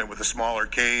more intimate with a smaller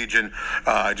cage, and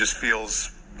it just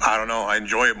feels, I don't know, I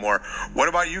enjoy it more. What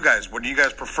about you guys? What do you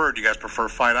guys prefer? Do you guys prefer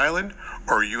Fight Island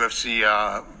or UFC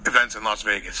events in Las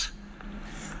Vegas?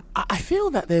 I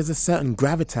feel that there's a certain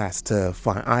gravitas to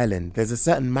Fight Island. There's a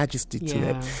certain majesty to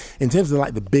it in terms of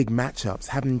like the big matchups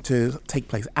having to take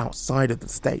place outside of the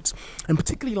States. And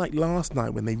particularly like last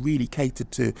night when they really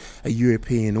catered to a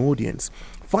European audience.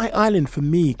 Fight Island for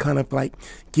me kind of like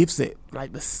gives it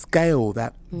like the scale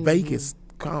that Vegas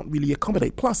can't really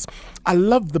accommodate. Plus, I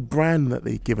love the brand that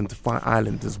they've given to Fight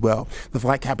Island as well. The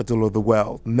fight capital of the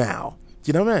world now. Do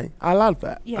you know what I mean? I love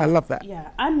that. Yeah, I love that. Yeah,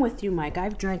 I'm with you, Mike.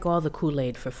 I've drank all the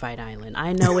Kool-Aid for Fight Island.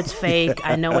 I know it's fake.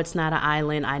 I know it's not an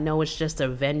island. I know it's just a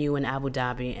venue in Abu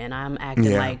Dhabi, and I'm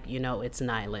acting like, you know, it's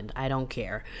an island. I don't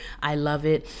care. I love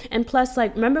it. And plus,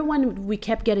 like, remember when we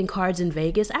kept getting cards in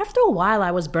Vegas? After a while,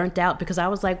 I was burnt out because I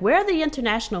was like, where are the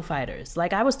international fighters?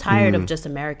 Like, I was tired of just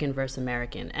American versus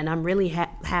American, and I'm really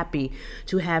happy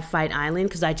to have Fight Island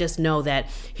because I just know that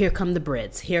here come the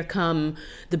Brits, here come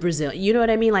the Brazil. You know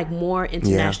what I mean? Like, more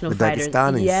international fighters.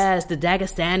 Dagestanis. Yes, the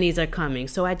Dagestanis are coming.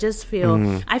 So I just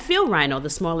feel, I feel Rhino. The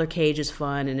smaller cage is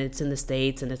fun and it's in the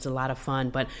States and it's a lot of fun,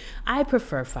 but I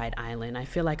prefer Fight Island. I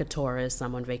feel like a tourist.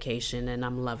 I'm on vacation and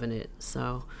I'm loving it.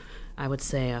 So I would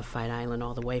say Fight Island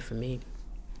all the way for me.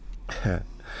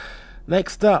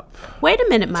 Next up. Wait a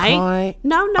minute, Mike. Ty.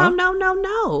 No.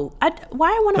 Why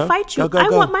I want to fight you? I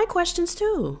want my questions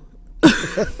too.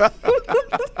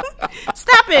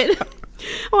 Stop it.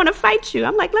 I want to fight you.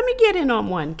 I'm like, let me get in on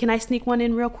one. Can I sneak one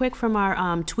in real quick from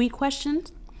our tweet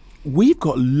questions? We've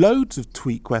got loads of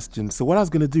tweet questions. So what I was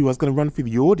going to do, I was going to run through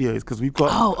the audios because we've got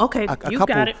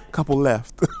couple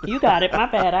left. You got it. My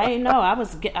bad. I didn't know. I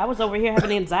was over here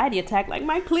having an anxiety attack. Like,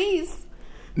 Mike, please.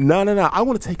 No. I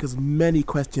want to take as many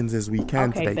questions as we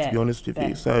can today, to be honest with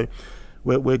you. So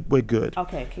we're good.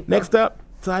 Okay. Keep Next going. up,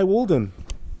 Ty Walden.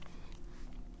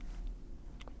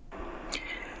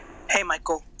 Hey,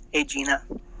 Michael. Hey, Gina.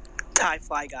 Thai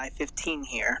Fly Guy 15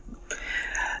 here.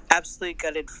 Absolutely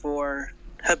gutted for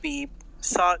Khabib.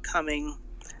 Saw it coming,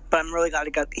 but I'm really glad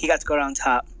he got to go down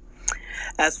top.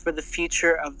 As for the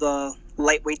future of the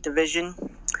lightweight division,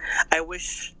 I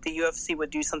wish the UFC would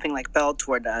do something like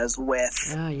Bellator does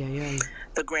with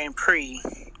the Grand Prix.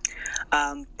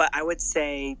 But I would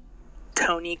say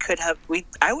Tony could have...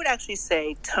 I would actually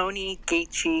say Tony,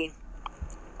 Gaethje,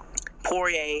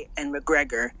 Poirier, and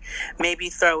McGregor. Maybe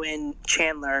throw in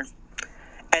Chandler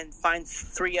and find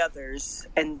 3 others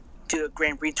and do a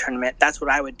Grand Prix tournament. That's what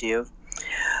I would do.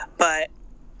 But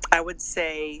I would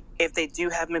say if they do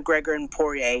have McGregor and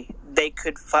Poirier, they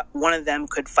could one of them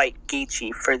could fight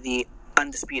Gaethje for the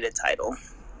undisputed title.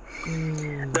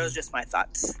 Those are just my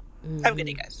thoughts. Have a good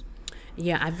day, guys.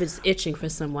 Yeah, I've been itching for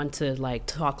someone to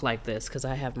talk like this because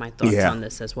I have my thoughts on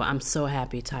this as well. I'm so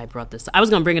happy Ty brought this. I was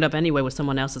going to bring it up anyway with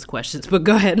someone else's questions, but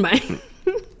go ahead, Mike.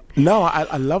 No,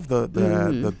 I love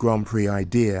the Grand Prix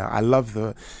idea. I love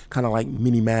the kind of like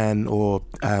mini-man or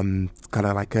kind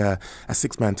of like a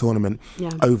 6-man tournament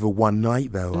over one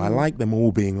night, though. I like them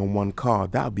all being on one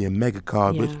card. That would be a mega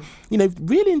card, which,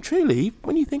 really and truly,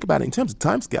 when you think about it in terms of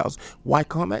timescales, why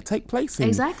can't that take place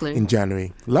in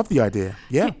January? Love the idea.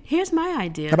 Yeah. Here's my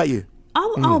idea. How about you?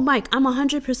 Oh, Mike, I'm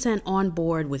 100% on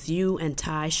board with you and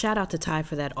Ty. Shout out to Ty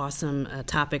for that awesome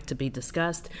topic to be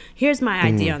discussed. Here's my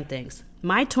idea on things.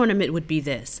 My tournament would be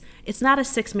this. It's not a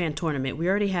 6-man tournament. We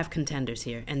already have contenders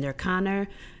here. And they're Conor,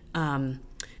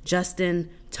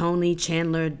 Justin, Tony,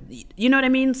 Chandler. You know what I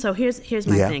mean? So here's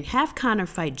my thing. Have Conor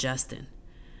fight Justin.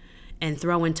 And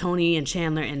throw in Tony and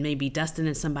Chandler and maybe Dustin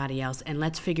and somebody else. And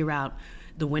let's figure out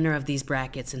the winner of these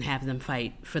brackets and have them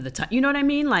fight for the title. You know what I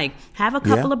mean? Like, have a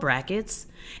couple of brackets,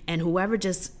 and whoever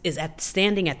just is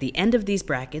standing at the end of these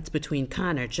brackets between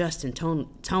Conor, Justin,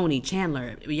 Tony,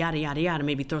 Chandler, yada, yada, yada,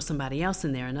 maybe throw somebody else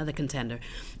in there, another contender,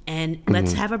 and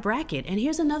let's have a bracket. And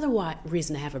here's another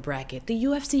reason to have a bracket. The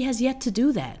UFC has yet to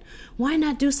do that. Why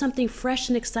not do something fresh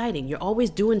and exciting? You're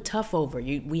always doing tough over.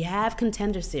 We have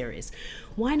contender series.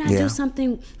 Why not do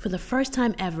something for the first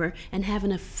time ever and have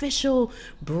an official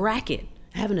bracket?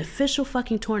 Have an official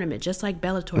fucking tournament, just like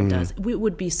Bellator does. It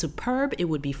would be superb. It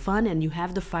would be fun, and you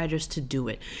have the fighters to do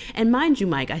it. And mind you,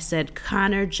 Mike, I said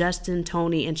Conor, Justin,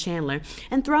 Tony, and Chandler,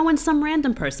 and throw in some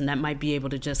random person that might be able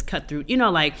to just cut through. You know,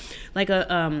 like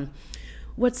a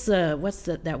what's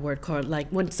that word called? Like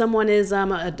when someone is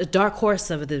a dark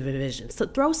horse of the division. So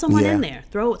throw someone in there.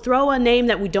 Throw a name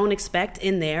that we don't expect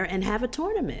in there and have a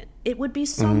tournament. It would be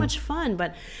so much fun.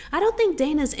 But I don't think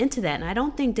Dana's into that, and I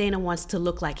don't think Dana wants to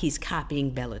look like he's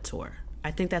copying Bellator.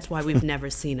 I think that's why we've never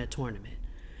seen a tournament.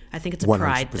 I think it's a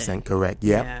pride thing. 100% correct.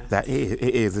 Yep. Yeah, that it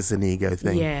is. It's an ego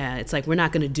thing. Yeah, it's like we're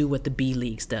not going to do what the B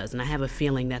Leagues does, and I have a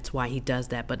feeling that's why he does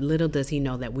that. But little does he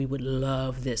know that we would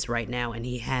love this right now, and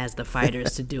he has the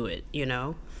fighters to do it. You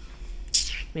know,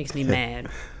 makes me mad.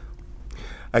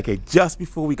 Okay, just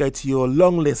before we go to your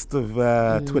long list of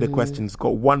Twitter questions,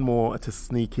 got one more to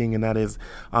sneak in, and that is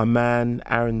our man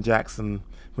Aaron Jackson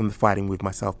from the Fighting With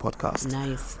Myself podcast.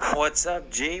 Nice. What's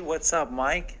up, G? What's up,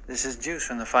 Mike? This is Juice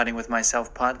from the Fighting With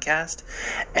Myself podcast.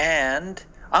 And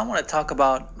I want to talk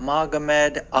about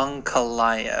Magomed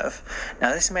Ankalaev.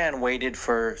 Now, this man waited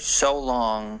for so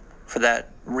long for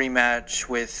that rematch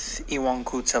with Ion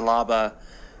Cutelaba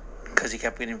because he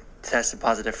kept getting tested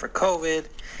positive for COVID,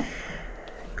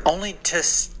 only to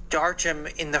starch him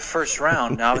in the first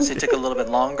round. Now, obviously, it took a little bit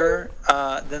longer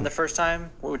than the first time,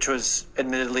 which was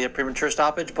admittedly a premature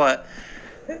stoppage, but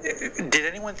did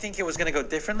anyone think it was going to go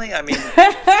differently? I mean,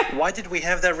 why did we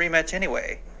have that rematch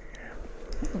anyway?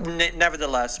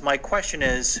 Nevertheless, my question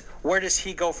is, where does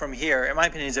he go from here? In my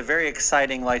opinion, he's a very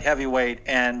exciting light heavyweight,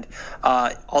 and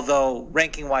although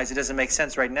ranking-wise it doesn't make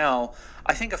sense right now,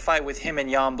 I think a fight with him and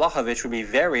Jan Blachowicz would be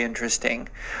very interesting,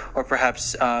 or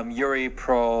perhaps Yuri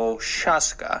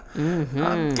Prochaska.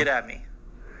 Get at me.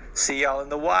 See y'all in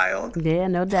the wild. Yeah,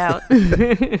 no doubt.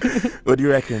 What do you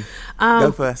reckon?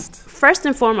 Go first. First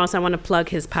and foremost, I want to plug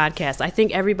his podcast. I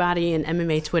think everybody in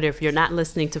MMA Twitter, if you're not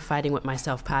listening to Fighting With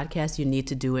Myself podcast, you need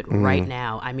to do it right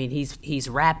now. I mean, he's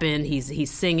rapping,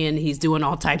 he's singing, he's doing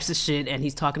all types of shit, and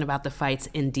he's talking about the fights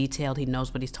in detail. He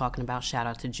knows what he's talking about. Shout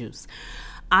out to Juice.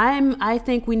 I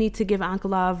think we need to give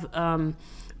Ankalaev,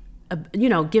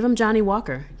 give him Johnny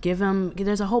Walker.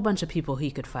 There's a whole bunch of people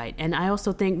he could fight. And I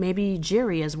also think maybe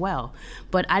Jiri as well.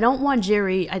 But I don't want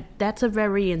Jiri. That's a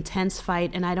very intense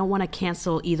fight, and I don't want to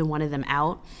cancel either one of them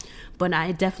out. But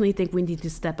I definitely think we need to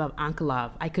step up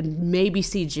Ankalaev. I could maybe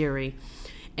see Jiri.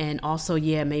 And also,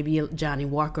 maybe Johnny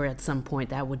Walker at some point.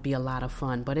 That would be a lot of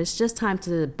fun. But it's just time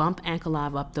to bump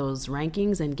Ankalaev up those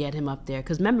rankings and get him up there.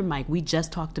 Because remember, Mike, we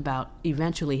just talked about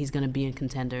eventually he's going to be in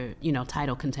contender,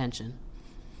 title contention.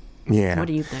 Yeah. What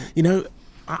do you think?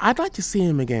 I'd like to see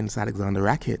him against Alexander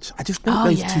Rakic. I just think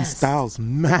those two styles,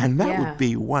 man, that would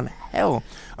be one hell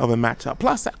of a matchup.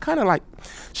 Plus, that kind of like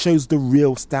shows the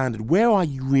real standard. Where are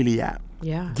you really at?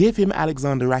 Yeah. Give him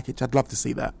Alexander Rakic. I'd love to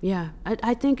see that. Yeah.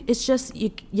 I think it's just you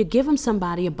give him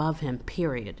somebody above him,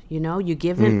 period. You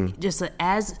give him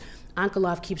as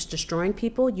Ankalaev keeps destroying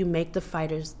people, you make the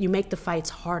fights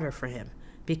harder for him.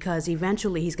 Because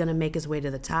eventually he's going to make his way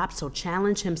to the top. So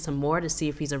challenge him some more to see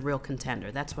if he's a real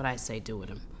contender. That's what I say do with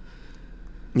him.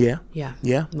 Yeah?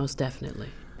 Yeah, most definitely.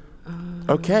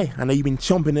 Okay, I know you've been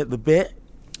chomping at the bit.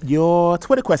 Your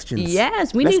Twitter questions.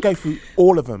 Yes, Let's go through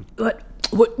all of them. But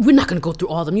we're not going to go through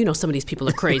all of them. Some of these people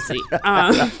are crazy.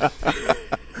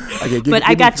 Okay, but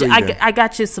I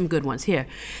got you some good ones here.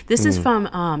 This is from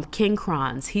King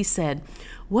Kronz. He said,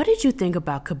 "What did you think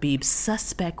about Khabib's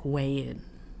suspect weigh-in?"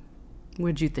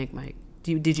 What did you think, Mike?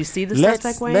 Did you see the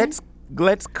suspect weigh-in?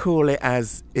 Let's call it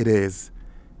as it is.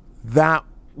 That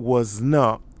was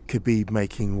not Khabib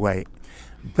making weight.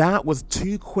 That was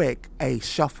too quick a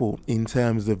shuffle in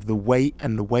terms of the weight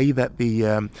and the way that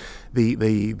the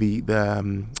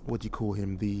what do you call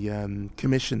him, the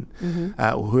commission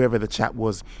or whoever the chap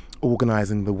was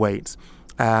organising the weights.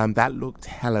 That looked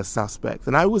hella suspect.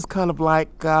 And I was kind of like,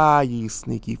 you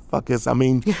sneaky fuckers. I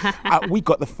mean, we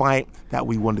got the fight that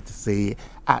we wanted to see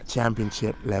at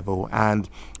championship level. And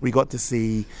we got to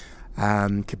see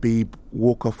Khabib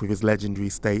walk off with his legendary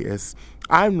status.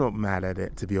 I'm not mad at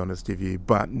it, to be honest with you.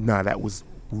 But no, that was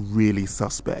really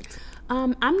suspect.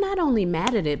 I'm not only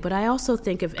mad at it, but I also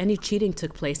think if any cheating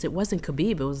took place, it wasn't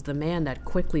Khabib. It was the man that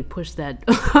quickly pushed that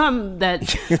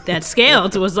that scale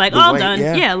to was like, all done.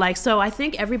 Yeah, so I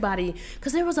think everybody,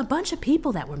 because there was a bunch of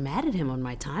people that were mad at him on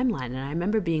my timeline. And I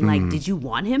remember being like, did you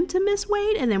want him to miss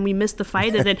weight? And then we missed the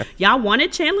fight. And then y'all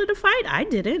wanted Chandler to fight? I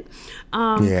didn't.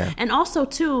 And also,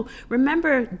 too,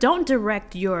 remember, don't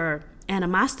direct your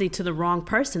animosity to the wrong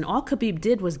person. All Khabib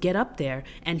did was get up there,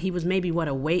 and he was maybe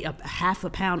a half a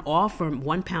pound off or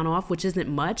 1 pound off, which isn't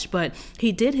much, but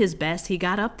he did his best. He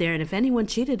got up there, and if anyone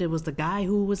cheated, it was the guy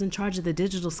who was in charge of the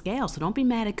digital scale. So don't be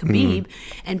mad at Khabib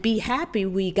and be happy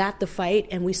we got the fight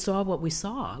and we saw what we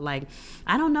saw.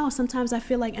 I don't know, sometimes I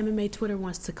feel like MMA Twitter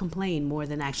wants to complain more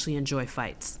than actually enjoy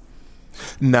fights.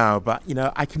 No, but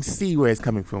I can see where it's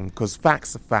coming from, because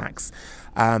facts are facts.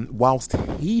 Whilst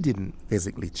he didn't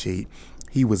physically cheat,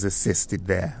 he was assisted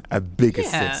there, a big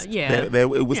assist. Yeah.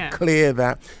 It was clear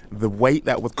that the weight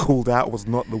that was called out was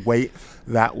not the weight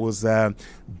that was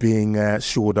being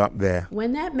shored up there.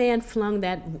 When that man flung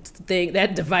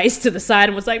that device to the side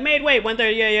and was like, made weight,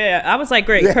 130, yeah. I was like,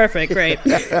 great, perfect, great.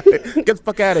 Get the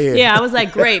fuck out of here. Yeah, I was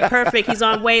like, great, perfect, he's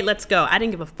on weight, let's go. I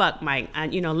didn't give a fuck, Mike.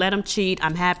 Let him cheat,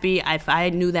 I'm happy. If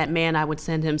I knew that man, I would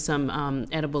send him some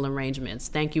edible arrangements.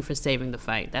 Thank you for saving the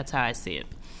fight. That's how I see it.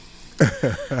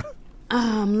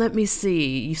 Let me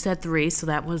see. You said 3, so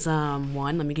that was 1.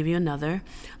 Let me give you another.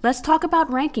 Let's talk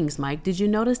about rankings, Mike. Did you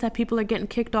notice that people are getting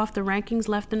kicked off the rankings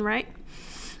left and right?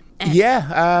 Let's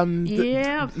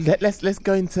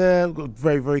go into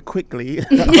very, very quickly.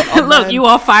 Look, you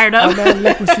all fired up.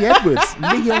 Leprosy Edwards,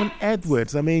 Leon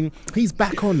Edwards. I mean, he's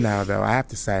back on now, though, I have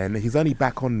to say, and he's only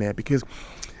back on there because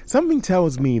something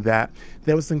tells me that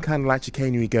there was some kind of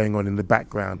chicanery going on in the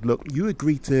background. Look, you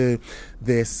agreed to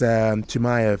this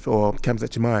Chimaev or Khamzat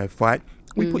Chimaev fight.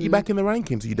 We put you back in the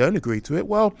rankings. You don't agree to it.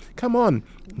 Well, come on.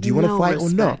 Do you want to fight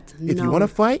or not? If you want to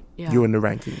fight, you're in the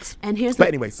rankings. And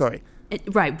anyway, sorry.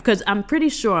 Right, because I'm pretty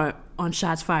sure on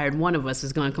Shots Fired, one of us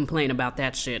is going to complain about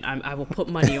that shit. I will put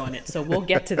money on it. So we'll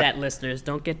get to that, listeners.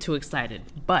 Don't get too excited.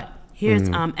 But here's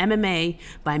MMA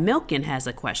by Milken has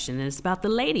a question, and it's about the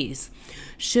ladies.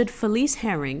 Should Felice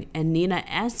Herring and Nina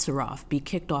Ansaroff be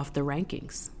kicked off the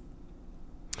rankings?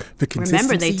 For consistency,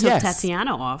 remember, they took yes.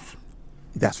 Tatiana off.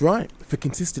 That's right. For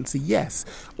consistency, yes.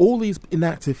 All these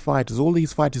inactive fighters, all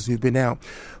these fighters who've been out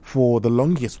for the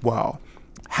longest while,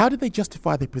 how do they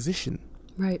justify their position?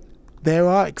 Right. There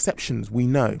are exceptions, we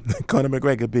know, Conor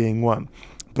McGregor being one.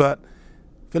 But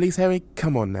Felice Herrig,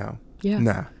 come on now. Yeah.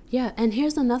 Nah. Yeah, and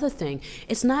here's another thing.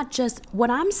 It's not just what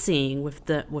I'm seeing with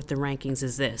the rankings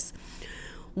is this.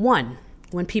 One,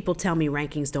 when people tell me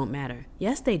rankings don't matter.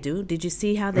 Yes, they do. Did you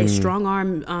see how they strong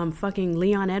arm fucking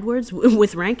Leon Edwards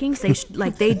with rankings?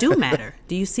 They do matter.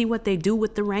 Do you see what they do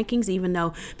with the rankings? Even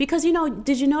though, because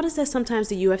did you notice that sometimes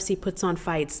the UFC puts on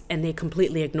fights and they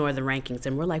completely ignore the rankings,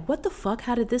 and we're like, what the fuck?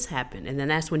 How did this happen? And then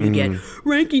that's when you get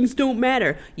rankings don't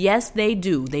matter. Yes, they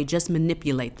do. They just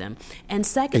manipulate them. And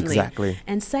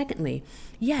secondly,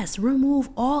 yes, remove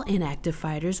all inactive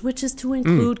fighters, which is to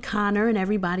include Conor and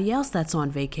everybody else that's on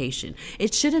vacation.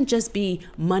 It shouldn't just be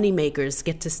moneymakers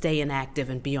get to stay inactive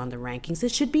and be on the rankings.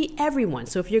 It should be everyone.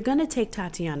 So if you're going to take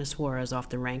Tatiana Suarez off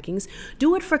the rankings,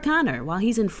 do it for Conor while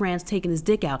he's in France taking his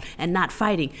dick out and not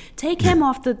fighting. Take him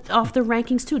off the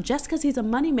rankings too. Just because he's a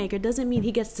moneymaker doesn't mean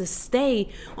he gets to stay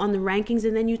on the rankings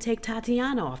and then you take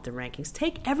Tatiana off the rankings.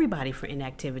 Take everybody for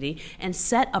inactivity and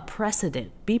set a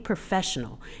precedent. Be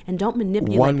professional and don't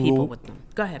manipulate people with them.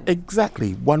 Go ahead.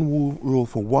 Exactly. One rule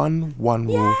for one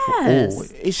rule for all.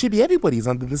 It should be everybody's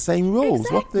under the same rules.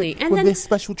 Exactly. With this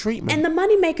special treatment. And the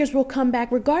moneymakers will come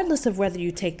back regardless of whether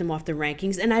you take them off the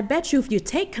rankings. And I bet you if you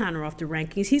take Conor off the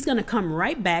rankings, he's going to come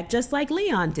right back just like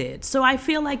Leon did. So I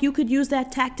feel like you could use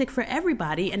that tactic for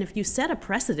everybody. And if you set a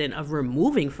precedent of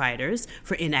removing fighters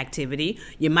for inactivity,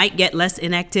 you might get less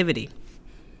inactivity.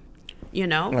 Oh,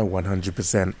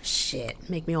 100%. Shit,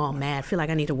 make me all mad. I feel like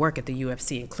I need to work at the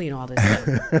UFC and clean all this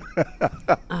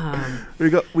up.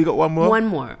 We got one more? One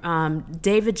more.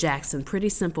 David Jackson, pretty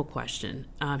simple question.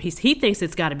 He thinks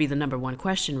it's got to be the number one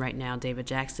question right now, David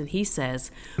Jackson. He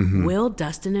says, will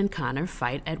Dustin and Conor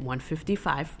fight at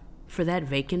 155 for that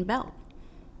vacant belt?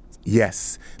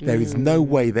 Yes, there is no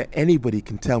way that anybody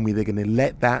can tell me they're going to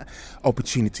let that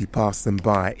opportunity pass them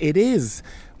by. It is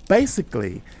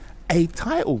basically a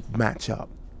title matchup.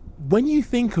 When you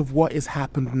think of what has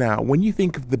happened now, when you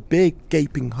think of the big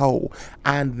gaping hole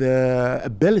and the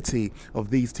ability of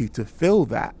these two to fill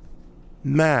that,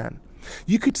 man,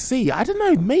 you could see, I don't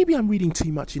know, maybe I'm reading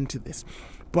too much into this,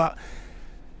 but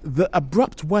the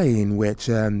abrupt way in which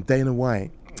Dana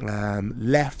White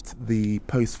left the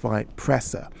post-fight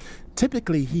presser.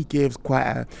 Typically, he gives quite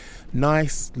a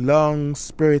nice, long,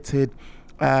 spirited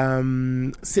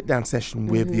sit-down session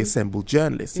with the assembled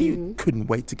journalists. He couldn't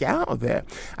wait to get out of there.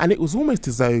 And it was almost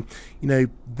as though,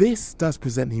 this does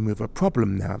present him with a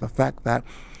problem now. The fact that,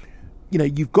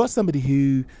 you've got somebody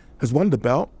who has won the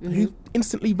belt, who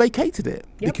instantly vacated it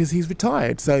because he's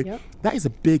retired. So that is a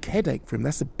big headache for him.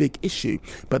 That's a big issue.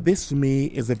 But this, for me,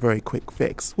 is a very quick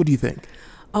fix. What do you think?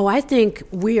 Oh, I think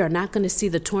we are not going to see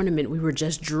the tournament we were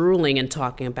just drooling and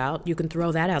talking about. You can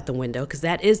throw that out the window because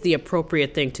that is the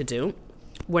appropriate thing to do.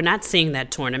 We're not seeing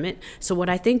that tournament. So what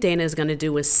I think Dana is going to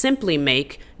do is simply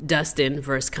make Dustin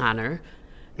versus Conor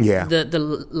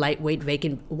the lightweight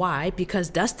vacant. Why? Because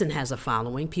Dustin has a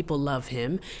following. People love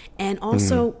him. And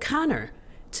also Conor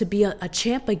to be a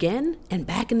champ again and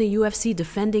back in the UFC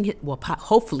defending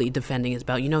hopefully defending his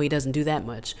belt. He doesn't do that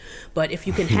much. But if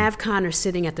you can have Conor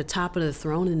sitting at the top of the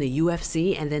throne in the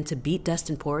UFC and then to beat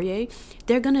Dustin Poirier,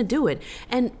 they're going to do it.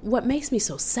 And what makes me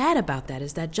so sad about that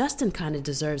is that Justin kind of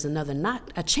deserves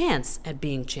not a chance at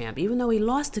being champ, even though he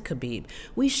lost to Khabib.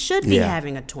 We should be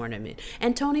having a tournament.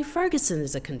 And Tony Ferguson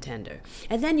is a contender.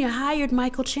 And then you hired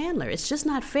Michael Chandler. It's just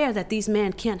not fair that these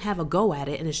men can't have a go at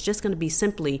it and it's just going to be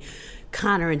simply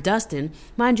Conor and Dustin.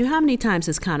 Mind you, how many times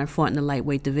has Conor fought in the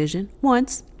lightweight division?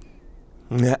 Once.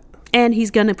 Yeah. And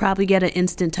he's going to probably get an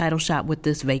instant title shot with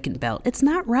this vacant belt. It's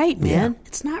not right, man. Yeah.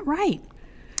 It's not right.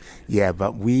 Yeah,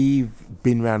 but we've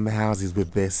been around the houses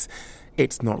with this.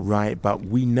 It's not right, but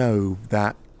we know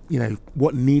that,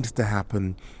 what needs to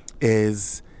happen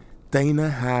is Dana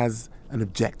has an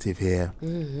objective here.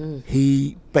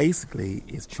 He basically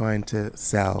is trying to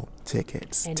sell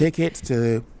tickets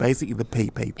to basically the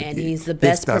pay-per-view. And he's the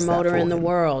best promoter in the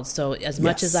world. So as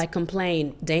much as I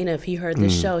complain, Dana, if he heard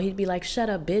this show, he'd be like, shut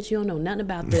up, bitch, you don't know nothing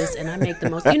about this, and I make the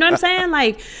most. You know what I'm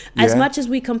saying? As much as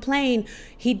we complain,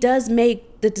 he does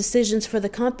make the decisions for the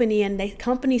company, and the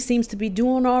company seems to be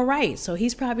doing all right. So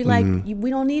he's probably like, we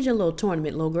don't need your little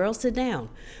tournament, little girl, sit down.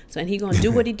 So, and he gonna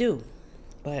do what he do.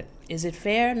 But is it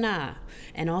fair? Nah.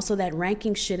 And also that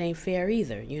ranking shit ain't fair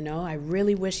either, I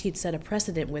really wish he'd set a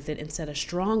precedent with it instead of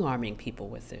strong-arming people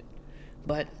with it.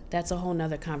 But that's a whole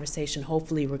nother conversation.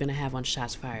 Hopefully, we're gonna have on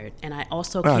Shots Fired. And I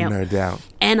also can't. No doubt.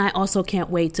 And I also can't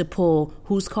wait to pull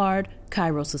whose card?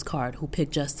 Kairos' card, who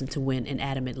picked Justin to win and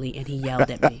adamantly, and he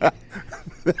yelled at me.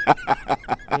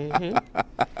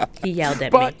 He yelled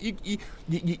at me. But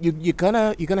you're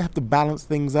gonna have to balance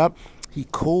things up. He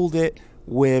called it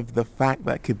with the fact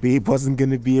that Khabib wasn't going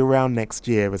to be around next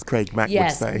year, as Craig Mack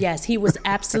would say. Yes, he was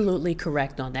absolutely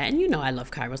correct on that. And you know I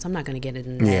love Kairos. I'm not going to get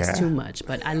in the ass too much,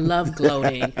 but I love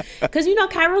gloating. Because, you know,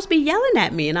 Kairos be yelling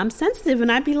at me, and I'm sensitive,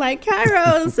 and I'd be like,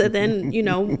 Kairos. And then, you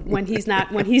know, when he's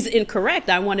incorrect,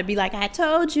 I want to be like, I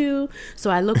told you.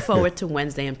 So I look forward to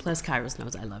Wednesday, and plus Kairos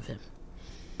knows I love him.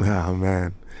 Oh,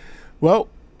 man. Well,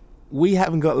 we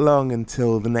haven't got long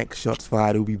until the next Shots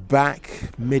Fired. We'll be back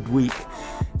midweek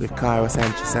with Kairos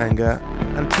and Chisanga.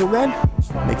 Until then,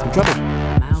 make some trouble.